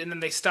did, and then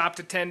they stopped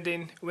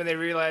attending when they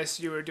realized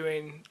you were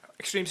doing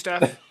extreme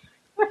stuff.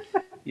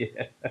 Yeah.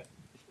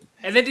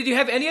 And then did you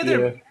have any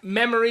other Yeah.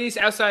 memories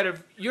outside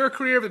of your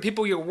career, of the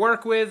people you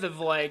work with, of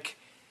like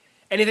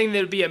anything that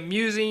would be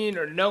amusing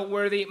or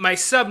noteworthy? My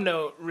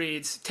subnote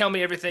reads, "Tell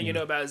me everything you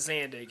know about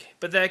Zandig,"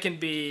 but that can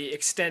be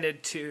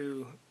extended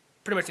to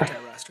pretty much the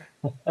entire roster.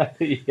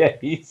 Yeah,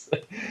 he's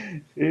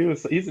an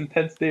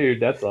intense dude,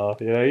 that's all.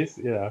 He's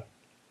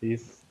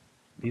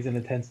an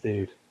intense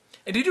dude.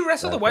 And did you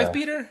wrestle the Okay. wife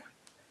beater?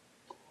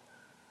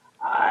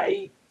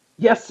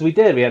 Yes, we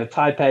did. We had a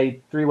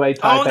Taipei three-way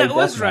Taipei. Oh, that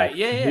was death right. match.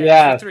 Yeah.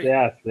 Yes, three.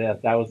 yes.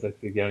 That was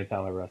the only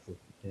time I wrestled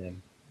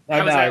him.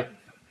 How was that?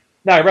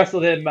 No, I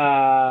wrestled him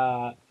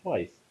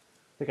twice.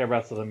 I think I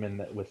wrestled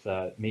him with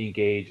me and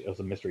Gage. It was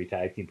a mystery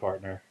tag team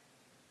partner.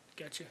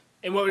 Gotcha.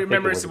 And what we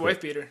remember it is the was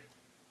wife beater.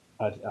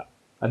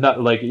 I'm not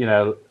like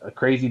a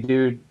crazy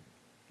dude.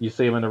 You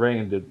see him in the ring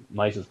and the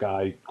nicest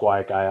guy,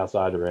 quiet guy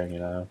outside the ring.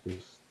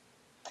 He's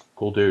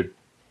cool dude.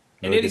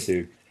 And Really it good is-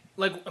 dude.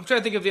 Like, I'm trying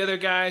to think of the other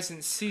guys in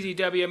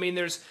CZW. I mean,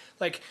 there's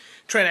like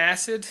Trent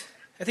Acid.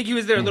 I think he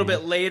was there a little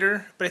bit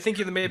later, but I think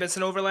there may have been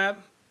some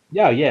overlap.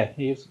 Yeah.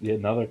 He's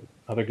another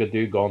good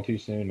dude. Gone too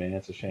soon, man.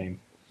 It's a shame.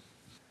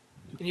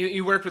 And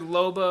you worked with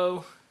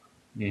Lobo.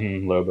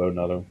 Lobo,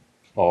 another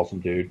awesome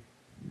dude.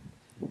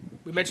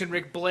 We mentioned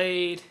Rick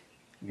Blade.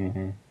 Mm-hmm.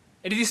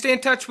 And did you stay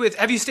in touch with?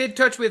 Have you stayed in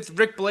touch with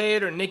Rick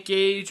Blade or Nick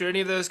Gage or any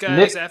of those guys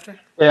Nick- after?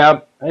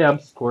 Yeah,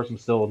 of course, I'm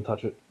still in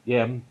touch with.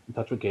 Yeah, I'm in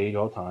touch with Gage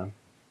all the time.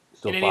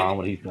 Still And any- following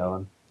what he's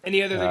doing.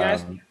 Any other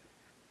guys?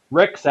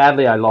 Rick,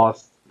 sadly, I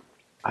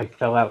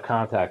fell out of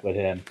contact with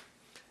him.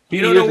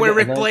 You don't know where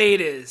Rick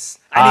Blade is.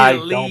 I need a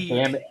don't, lead.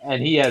 damn it.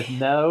 And he has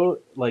no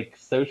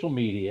social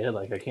media.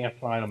 I can't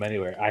find him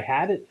anywhere. I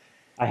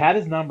had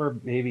his number.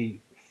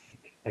 Maybe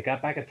I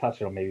got back in touch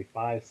with him maybe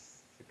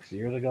 5-6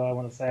 years ago. I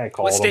want to say I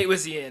called What state him.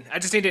 was he in? I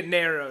just need it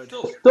narrowed.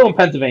 Still in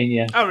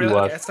Pennsylvania. Oh, really? He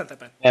was. Okay, that's not that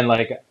bad. And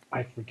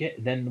I forget.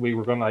 Then we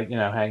were gonna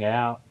hang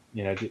out.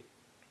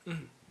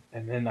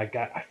 And then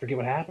I forget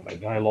what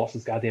happened. Then I lost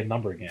his goddamn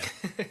number again.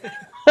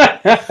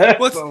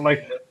 Well, So,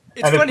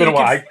 it's and funny. been a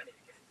while.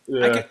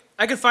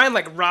 I could find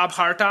like Rob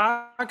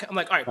Hartog. I'm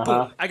like, all right,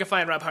 Uh-huh. boom. I can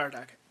find Rob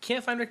Hartog.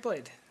 Can't find Rick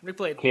Blade. Rick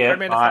Blade. hard Can't.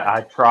 man to find.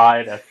 I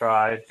tried.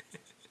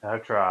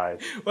 I've tried.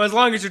 Well, as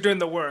long as you're doing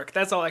the work,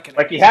 that's all I can.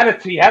 He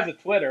has a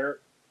Twitter,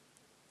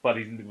 but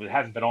he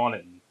hasn't been on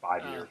it in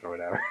 5 years or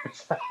whatever.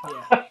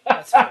 Yeah,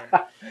 that's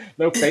fair.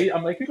 No face.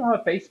 I'm like, you don't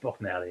have Facebook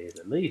nowadays.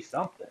 At least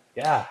something.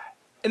 Yeah.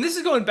 And this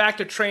is going back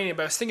to training,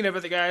 but I was thinking of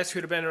other guys who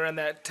would have been around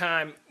that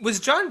time. Was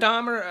John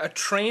Dahmer a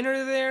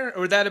trainer there,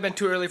 or would that have been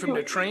too early for him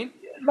to train?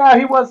 No,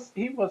 he was.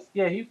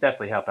 Yeah, he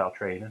definitely helped out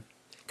training.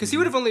 Because he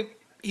would have only.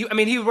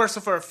 He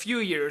wrestled for a few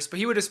years, but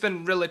he would have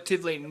been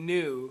relatively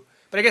new.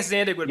 But I guess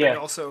Zandig would have been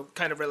also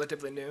kind of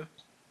relatively new.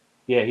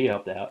 Yeah, he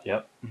helped out.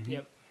 Yep.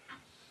 Yep.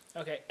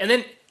 Okay, and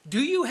then do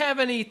you have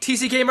any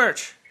TCK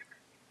merch?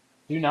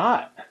 Do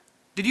not.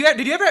 Did you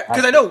ever?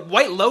 Because I know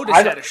White Lotus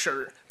had a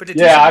shirt, but did TCK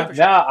Yeah, have a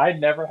shirt? I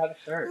never had a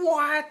shirt.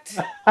 What?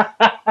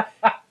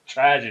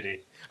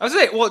 Tragedy. I was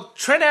saying, well,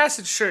 Trent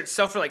Acid shirts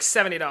sell for like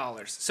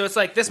 $70, so it's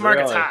like this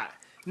market's Really? hot.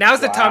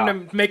 Now's the time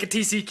Wow. to make a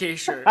TCK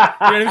shirt. You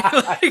know what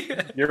I mean?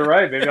 Like, You're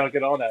right. Maybe I'll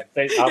get on that.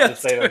 I'll Yeah,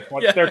 just say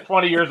yeah. they're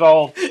 20 years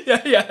old.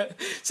 yeah.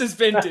 Since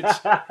vintage.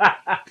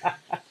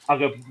 I'll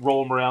go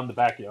roll them around the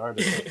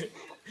backyard.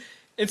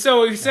 And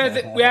so we said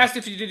that we asked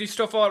if did you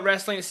still follow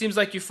wrestling. It seems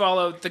like you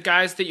follow the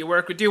guys that you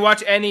work with. Do you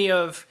watch any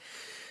of?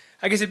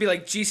 I guess it'd be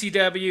like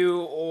GCW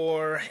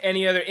or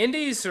any other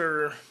indies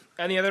or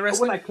any other When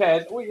wrestling. I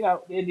can,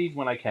 indies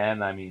when I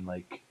can. I mean,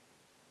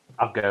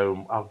 I'll go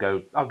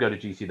to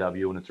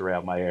GCW when it's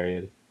around my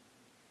area.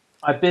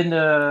 I've been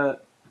to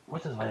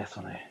what's the last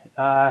one?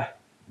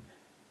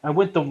 I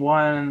went to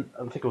one.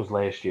 I think it was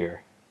last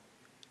year.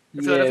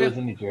 Yeah, Philadelphia? it was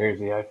in New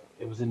Jersey.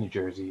 It was in New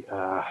Jersey.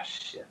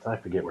 Shit, I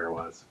forget where it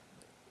was.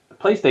 The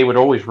place they would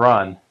always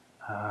run.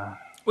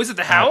 Was it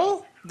the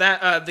Howl?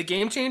 That the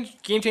Game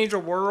Changer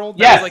World?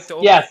 That Yes, was like the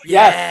old, yes.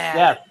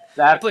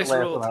 That's place the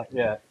last ruled.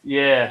 one.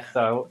 Yeah.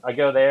 So I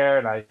go there,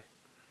 and I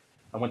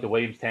went to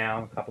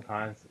Williamstown a couple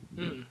times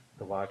to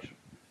watch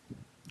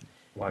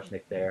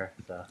Nick there.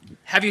 So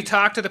Have you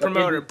talked to the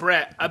promoter,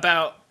 Brett,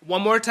 about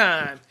one more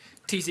time,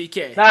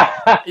 TCK?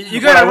 You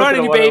When got I a went run to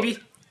in you, the- baby.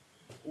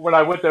 when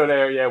I went over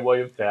there, yeah,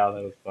 Williamstown,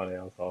 that was funny.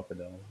 I was talking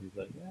to him. He's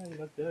like, "Yeah, you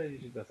look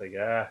good." I was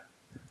like,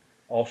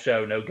 all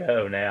show, no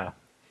go now.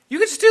 You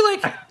could just do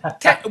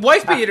like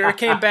wife beater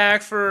came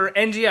back for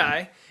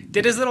NGI,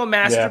 did his little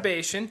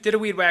masturbation, did a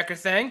weed whacker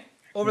thing,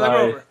 over.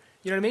 Nice.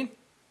 You know what I mean?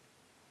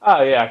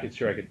 Oh yeah, I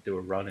could do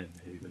a run in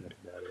maybe, but that's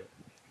about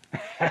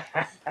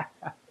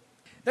it.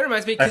 That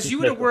reminds me, because you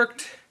would have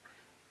worked.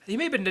 You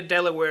may have been to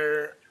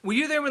Delaware. Were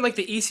you there when like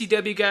the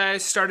ECW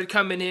guys started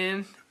coming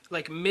in,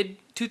 like mid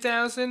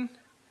 2000?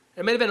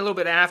 It might have been a little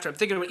bit after. I'm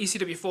thinking when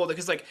ECW folded,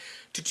 because like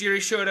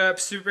Tajiri showed up,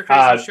 Super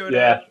Crazy showed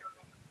Yeah.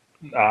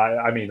 up.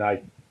 I mean,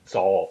 I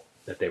saw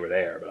that they were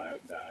there, but I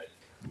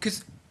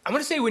Because I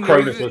want to say when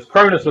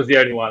Cronus was the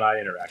only one I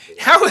interacted with.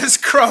 How is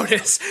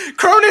Cronus?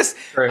 Cronus,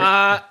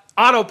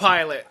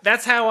 autopilot.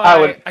 That's how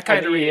I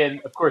kind of read.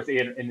 Ian, of course,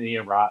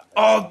 Ian Rotten.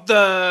 Oh,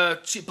 the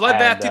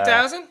Bloodbath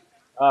 2000.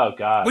 Oh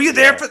God. Were you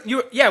there for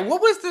you? Yeah.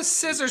 What was the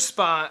scissor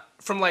spot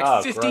from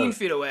like 15 gross.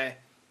 feet away?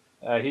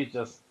 He's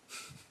just,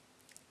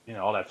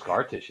 all that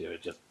scar tissue.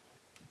 It just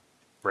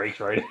breaks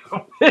right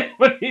out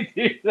when he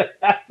do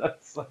that.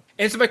 That's like,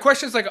 And so my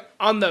question is like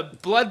on the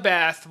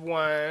Bloodbath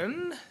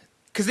one,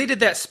 because they did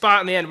that spot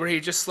in the end where he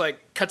just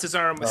like cuts his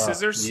arm with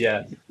scissors.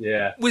 yeah.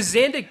 Was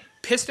Zandig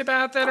pissed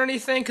about that or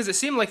anything? Because it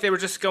seemed like they were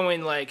just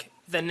going like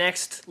the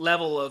next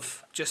level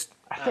of just.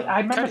 I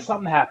remember cutting.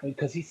 something happened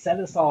because he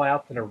sent us all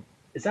out to the.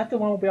 Is that the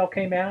one where we all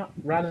came out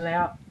running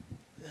out,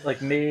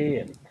 like me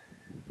and?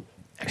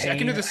 Actually, I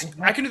can do this.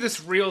 I can do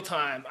this real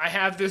time. I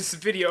have this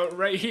video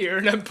right here,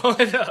 and I'm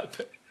pulling it up.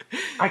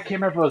 I can't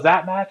remember if it was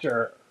that match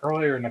or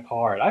earlier in the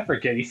card. I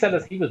forget. He said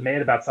he was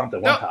mad about something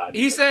one time.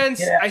 He sends.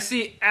 Yeah. I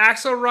see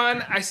Axel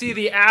run. I see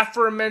the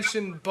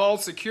aforementioned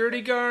bald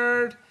security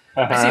guard.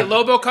 I see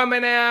Lobo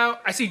coming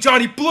out. I see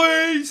Johnny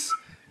Blaze.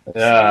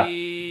 Yeah.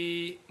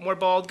 See more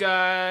bald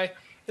guy.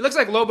 It looks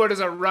like Lobo does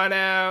a run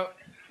out.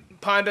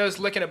 Pondo's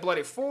licking a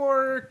bloody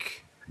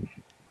fork.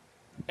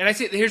 And I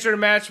see here's their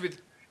match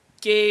with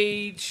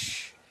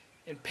Gage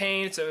and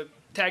Payne. It's a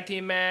tag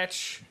team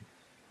match.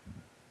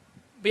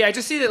 But yeah, I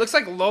just see that it looks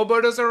like Lobo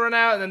does a run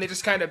out, and then they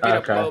just kind of beat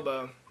up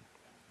Lobo.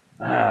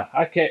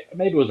 I can't.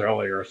 Maybe it was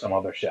earlier or some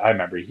other shit. I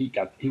remember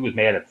he was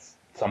mad at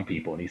some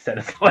people, and he sent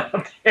us all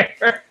out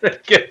there to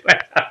get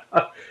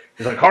out.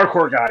 He's like,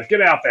 "Hardcore guys,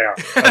 get out there."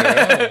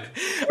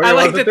 I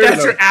like that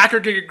that's your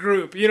aggregate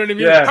group. You know what I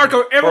mean? Yeah.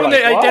 Hardcore. Everyone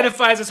Like, that what?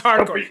 identifies as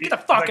hardcore, get the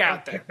fuck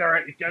out there.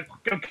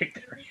 Go kick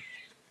their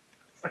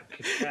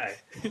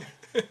ass.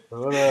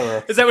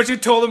 Whatever. Is that what you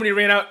told him when you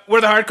ran out?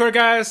 We're the hardcore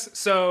guys,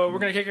 so we're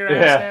gonna kick your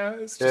ass now.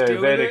 Let's just deal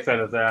with Zadig it.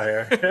 sent us out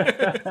here.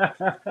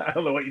 I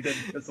don't know what you did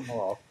to piss them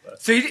off. But.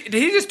 So did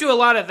he just do a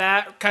lot of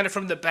that, kind of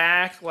from the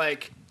back?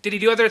 Like, did he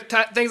do other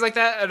things like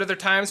that at other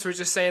times? Where he's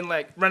just saying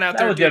like, run out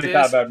there and do That was the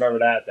only this? time I remember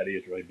that he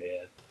was really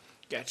mad.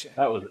 Gotcha.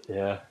 That was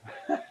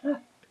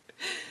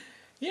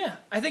Yeah,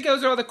 I think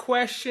those are all the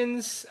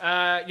questions.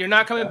 You're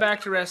not coming back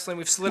to wrestling.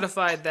 We've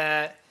solidified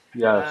that.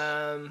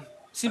 Yes.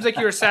 Seems like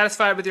you were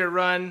satisfied with your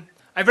run.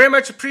 I very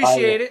much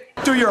appreciate it.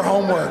 Do your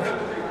homework.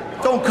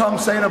 Don't come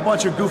saying a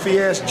bunch of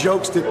goofy-ass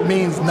jokes that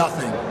means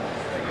nothing.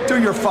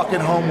 Do your fucking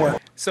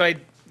homework. So I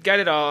got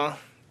it all,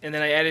 and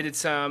then I edited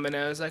some, and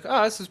I was like,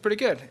 oh, this is pretty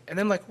good. And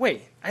then I'm like,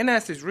 wait, I didn't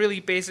ask these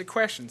really basic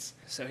questions.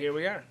 So here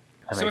we are.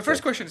 So my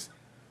first question is,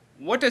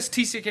 what does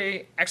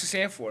TCK actually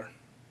stand for?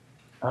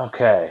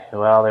 Okay,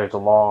 well, there's a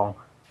long,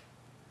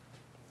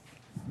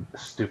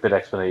 stupid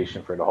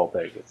explanation for the whole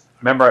thing.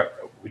 Remember,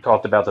 we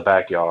talked about the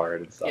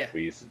backyard and stuff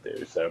we used to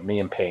do. So me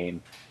and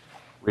Payne,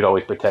 we'd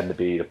always pretend to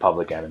be the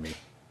public enemy.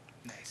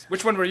 Nice.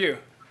 Which one were you?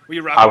 Were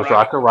you I was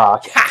Rocker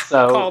Rock.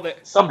 So called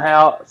it.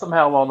 somehow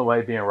along the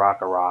way, being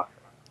Rocker Rock,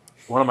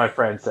 one of my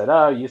friends said,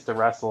 "Oh, you used to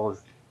wrestle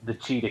as the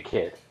Cheetah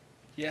Kid."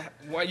 Yeah.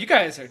 Well, you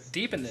guys are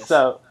deep in this.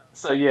 So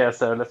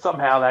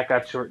somehow that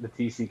got shortened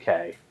to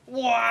TCK.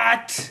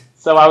 What?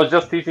 So I was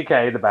just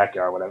TCK in the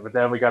backyard, whatever. But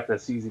then we got the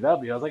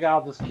CZW. I was like,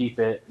 I'll just keep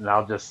it, and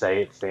I'll just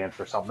say it stands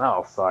for something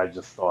else. So I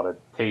just thought of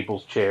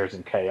tables, chairs,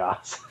 and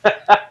chaos.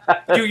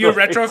 You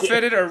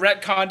retrofitted or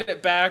retconned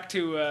it back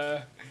to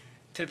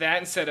that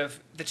instead of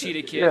the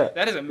Cheetah Kid? Yeah.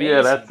 That is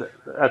amazing. Yeah,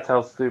 that's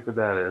how stupid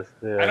that is.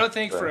 Yeah, I don't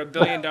think for $1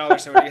 billion I would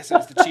guess it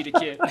was the Cheetah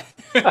Kid.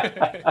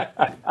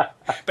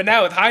 But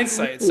now with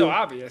hindsight, it's so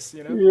obvious,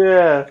 you know?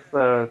 Yeah,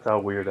 so that's how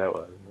weird that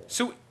was.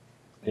 So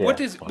Yeah, what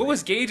funny.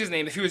 was Gage's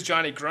name if he was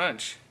Johnny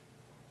Grunge?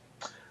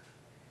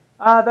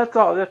 That's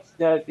all.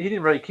 He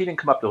didn't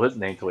come up to his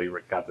name until he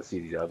got the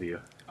CZW.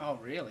 Oh,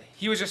 really?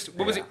 He was just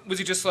was it? Was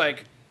he just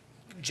like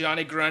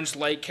Johnny Grunge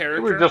like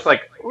character? We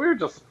were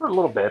just for a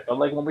little bit, but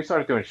like when we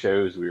started doing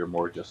shows, we were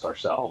more just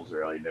ourselves,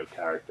 really, no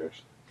characters.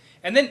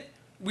 And then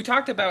we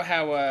talked about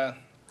how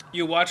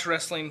you watched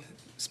wrestling,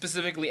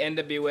 specifically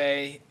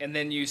NWA, and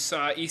then you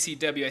saw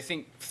ECW, I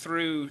think,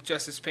 through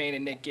Justice Payne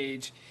and Nick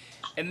Gage.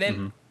 And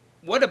then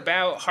what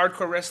about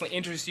hardcore wrestling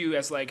interests you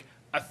as like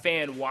a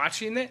fan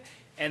watching it?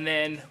 And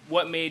then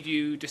what made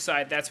you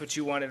decide that's what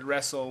you wanted to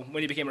wrestle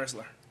when you became a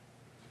wrestler?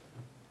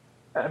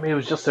 I mean, it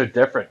was just so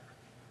different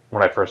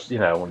when I first,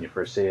 when you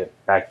first see it.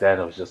 Back then,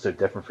 it was just so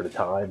different for the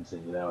times,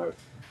 and it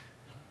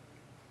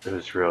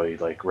was really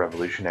like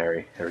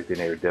revolutionary everything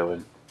they were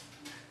doing.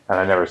 And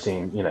I never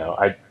seen,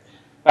 I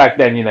back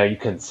then, you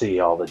couldn't see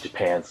all the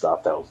Japan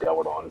stuff that was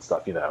going on and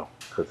stuff,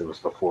 because it was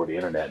before the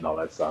internet and all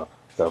that stuff.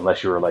 So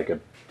unless you were like a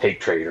tape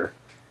trader,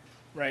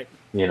 Right.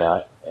 And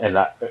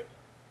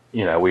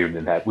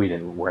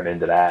weren't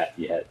into that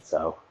yet.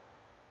 So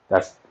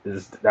that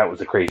was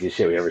the craziest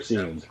shit we ever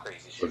seen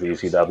with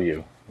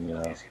ECW.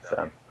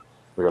 So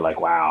we were like,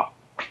 wow.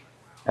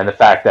 And the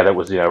fact that it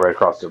was right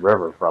across the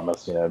river from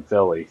us, in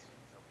Philly,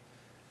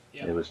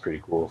 Yeah. it was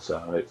pretty cool.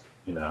 So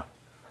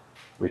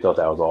we thought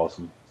that was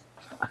awesome.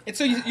 And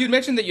so you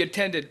mentioned that you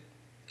attended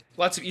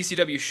lots of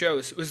ECW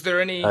shows. Was there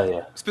any Oh,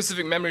 yeah.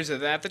 specific memories of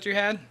that you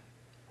had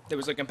that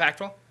was like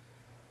impactful?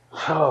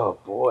 Oh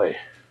boy,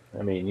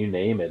 I mean, you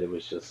name it. It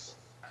was just.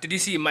 Did you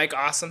see Mike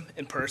Awesome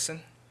in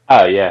person?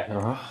 Oh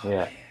yeah,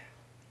 yeah,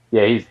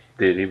 yeah.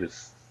 He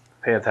was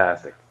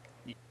fantastic.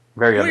 Very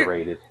Who are your-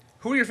 underrated.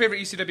 Who were your favorite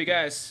ECW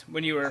guys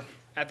when you were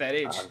at that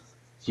age?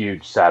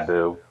 Huge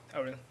Sabu.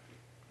 Oh, really?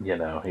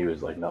 He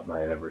was like nothing I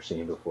had ever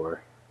seen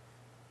before.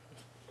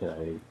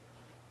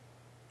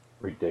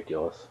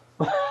 Ridiculous.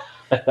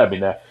 I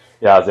mean, I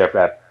was there for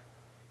that.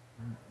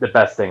 The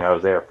best thing I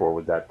was there for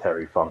was that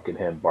Terry Funk and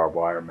him barbed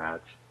wire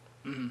match.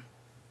 Mm-hmm.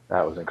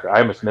 That was incredible.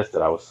 I almost missed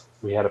it.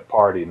 We had a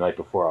party the night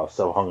before. I was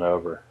so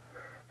hungover.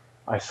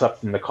 I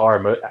slept in the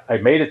car. I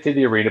made it to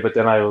the arena, but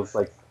then I was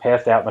like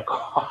passed out in the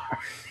car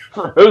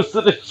for most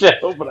of the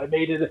show. But I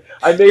made it.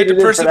 I made it in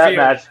for that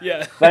match.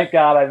 Yeah. Thank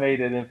God I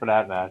made it in for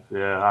that match.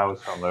 Yeah, I was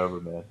hungover,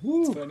 man.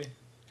 It's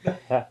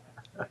funny.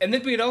 And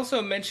then we had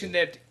also mentioned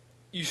that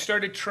you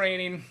started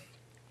training,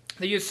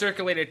 that you had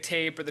circulated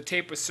tape, or the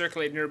tape was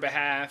circulated on your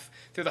behalf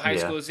through the high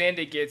school.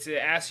 Zandig gets it,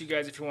 asks you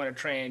guys if you want to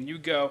train. You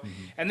go.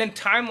 And then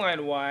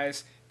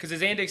timeline-wise, because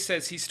Zandig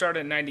says he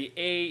started in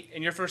 98,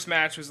 and your first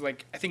match was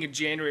like, I think in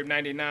January of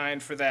 99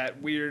 for that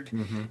weird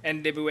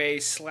NWA /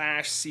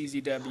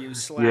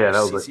 CZW / Yeah,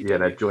 that was CCW.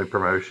 that joint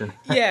promotion.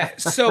 Yeah,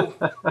 so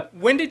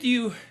when did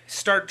you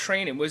start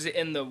training? Was it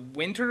in the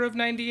winter of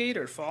 98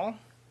 or fall?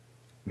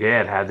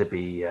 Yeah, it had to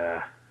be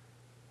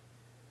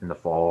in the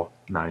fall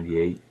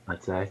 '98,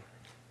 I'd say.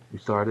 We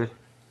started.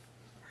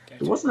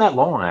 Gotcha. It wasn't that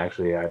long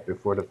actually.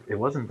 It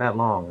wasn't that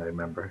long. I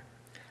remember.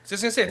 So I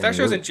was gonna say, if that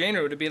show was in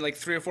January, would it be like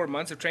 3 or 4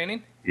 months of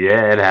training?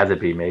 Yeah, it had to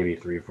be maybe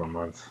 3 or 4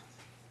 months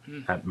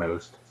at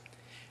most.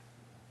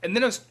 And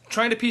then I was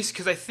trying to piece,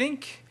 because I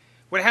think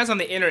what it has on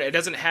the internet, it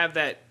doesn't have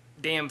that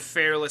damn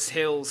Fairless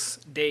Hills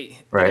date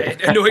Right.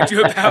 that I annoyed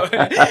you about.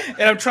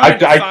 And I'm trying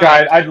to I find.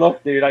 tried. I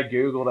looked, dude. I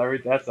googled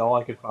everything. That's all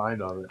I could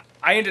find of it.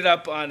 I ended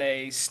up on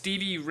a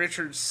Stevie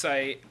Richards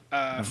site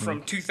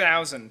from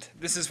 2000.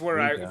 This is where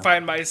I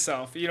find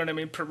myself, you know what I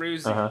mean,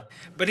 perusing.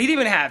 But he didn't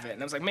even have it.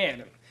 And I was like,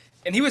 man.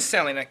 And he was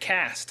selling a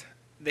cast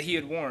that he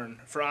had worn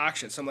for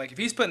auction. So I'm like, if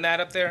he's putting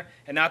that up there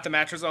and not the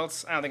match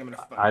results, I don't think I'm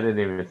going to I didn't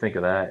even think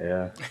of that.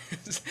 Yeah.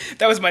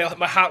 That was my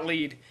hot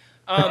lead.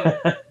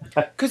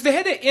 Because they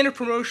had an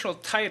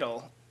interpromotional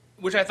title,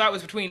 which I thought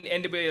was between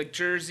NWA like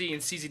Jersey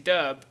and CZ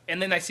Dub,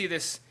 and then I see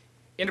this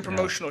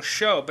interpromotional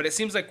show, but it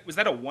seems like, was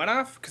that a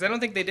one-off? Because I don't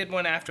think they did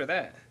one after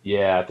that.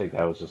 Yeah, I think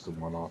that was just a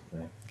one-off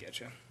thing.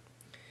 Gotcha.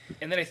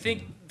 And then I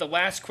think the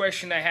last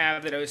question I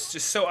have that was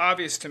just so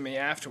obvious to me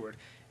afterward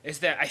is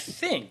that I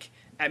think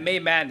at May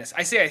Madness,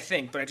 I say I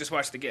think, but I just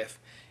watched the GIF,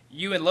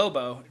 you and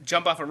Lobo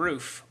jump off a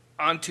roof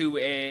onto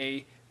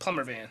a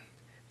plumber van.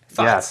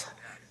 Thoughts? Yes.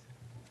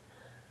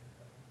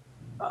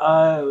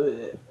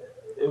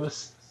 It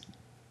was.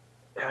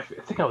 I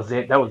think that was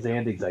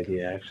Zandig's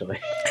idea, actually.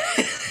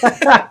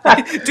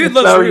 Dude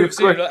loves roofs.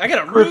 Dude. I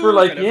got a roof. We're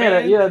like, and a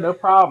van. yeah, no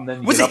problem.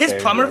 Then Was it his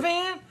plumber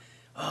van?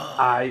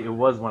 It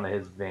was one of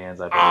his vans,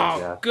 I Oh,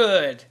 believe.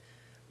 good.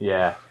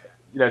 Yeah.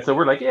 So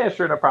we're like, yeah,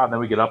 sure, no problem. Then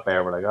we get up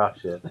there, we're like, oh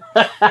shit.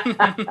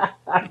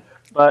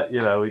 But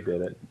we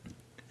did it.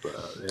 So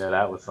yeah,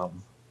 that was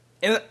something.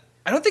 And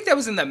I don't think that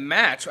was in the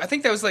match. I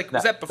think that was like,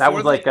 was that before? That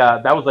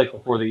was like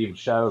before the even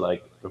show,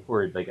 like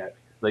before,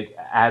 like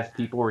as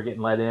people were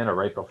getting let in, or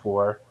right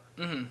before.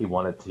 He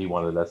wanted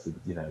us to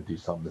do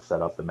something to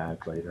set up the match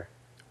later.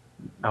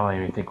 I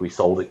don't even think we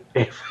sold it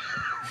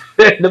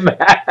in the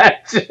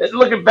match.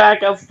 Looking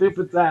back, how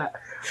stupid's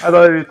that? I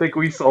don't even think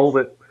we sold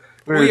it.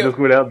 We just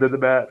went out and did the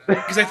match.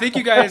 Because I think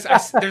you guys,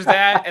 there's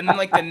that, and then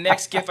like the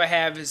next GIF I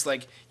have is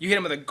like you hit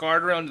him with a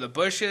guardrail into the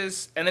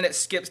bushes, and then it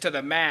skips to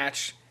the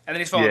match, and then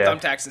he's falling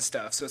thumbtacks and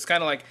stuff. So it's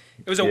kind of like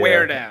it was a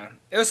wear down.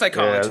 It was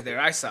psychology there.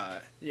 I saw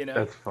it.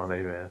 That's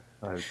funny, man.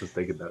 I was just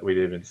thinking that we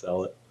didn't even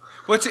sell it.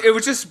 Well, it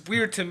was just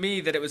weird to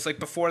me that it was like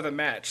before the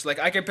match. Like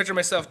I can picture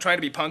myself trying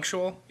to be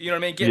punctual. You know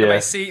what I mean? Getting in my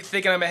seat,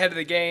 thinking I'm ahead of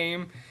the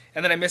game,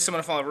 and then I miss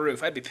someone to fall off a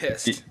roof. I'd be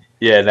pissed.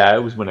 Yeah, it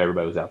was when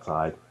everybody was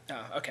outside.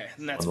 Oh, okay.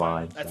 And that's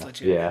online. fine. That's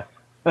legit. Yeah.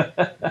 All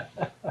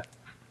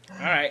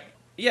right.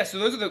 Yeah, so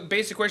those are the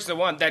basic questions I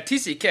want. That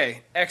TCK,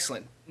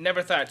 excellent.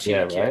 Never thought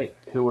Cheetah Yeah, right?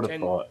 Kid. Who would have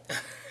thought?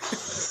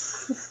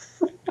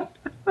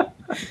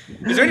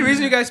 Is there any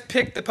reason you guys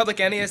picked the Public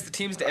Enemy as the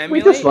teams to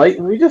emulate?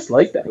 We just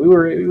like that.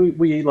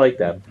 We liked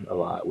them a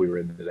lot. We were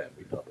into them.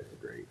 We thought they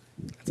were great.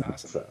 That's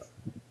awesome. So,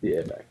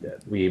 yeah, back then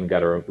we even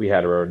got we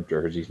had our own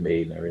jerseys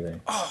made and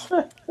everything.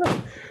 Oh.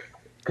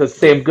 Because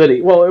Sam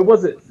Goody, well, it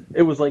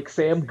was like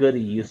Sam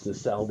Goody used to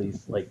sell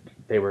these, like,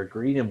 they were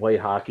green and white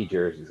hockey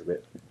jerseys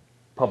with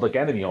Public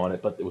Enemy on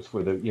it, but it was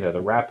for the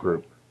the rap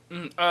group.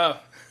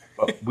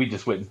 But we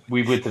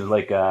went to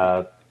like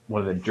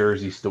one of the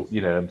jersey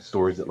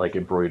stores that like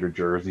embroidered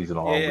jerseys and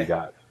all. Yeah. We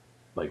got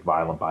like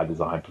Violent by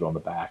Design put on the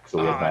back, so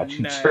we had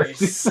matching nice.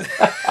 jerseys.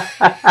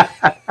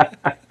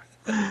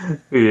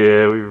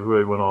 Yeah, we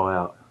really went all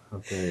out.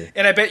 Okay.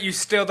 And I bet you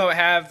still don't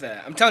have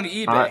that. I'm telling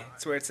you, eBay.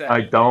 That's where it's at.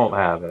 I don't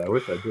have it. I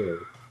wish I did.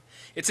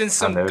 It's in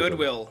some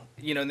Goodwill,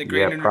 in the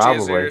Greater New probably.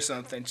 Jersey or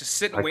something. Just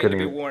sitting waiting to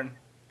be worn.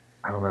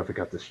 I don't know if it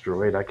got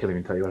destroyed. I can't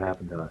even tell you what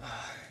happened to it.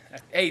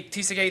 Hey,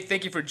 TCK,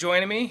 thank you for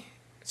joining me.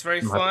 It's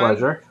very fun. My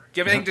pleasure.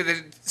 Do you have anything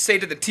to say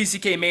to the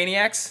TCK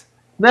Maniacs?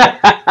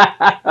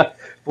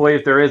 Boy,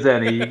 if there is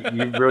any,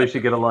 you really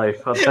should get a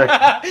life. I'll tell you.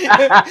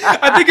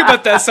 I think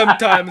about that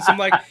sometimes. I'm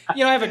like, I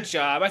have a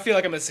job. I feel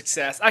like I'm a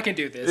success. I can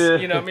do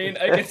this. You know what I mean?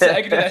 I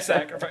can do that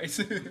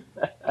sacrifice.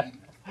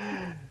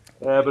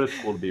 Yeah, but it's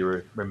cool to be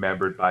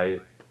remembered by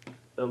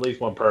at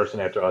least one person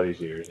after all these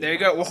years. There you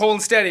go. We're holding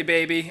steady,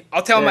 baby.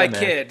 I'll tell my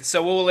kid,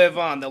 so we'll live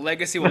on. The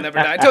legacy will never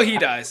die until he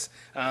dies.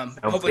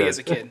 Hopefully he has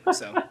a kid.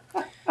 So,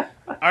 all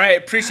right.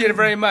 Appreciate it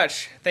very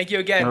much. Thank you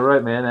again. All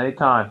right, man.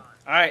 Anytime.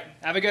 All right.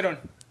 Have a good one.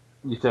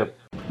 You too.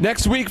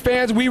 Next week,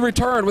 fans, we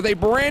return with a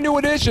brand new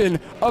edition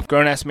of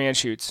Grown Ass Man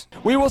Shoots.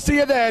 We will see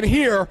you then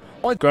here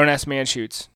on Grown Ass Man Shoots.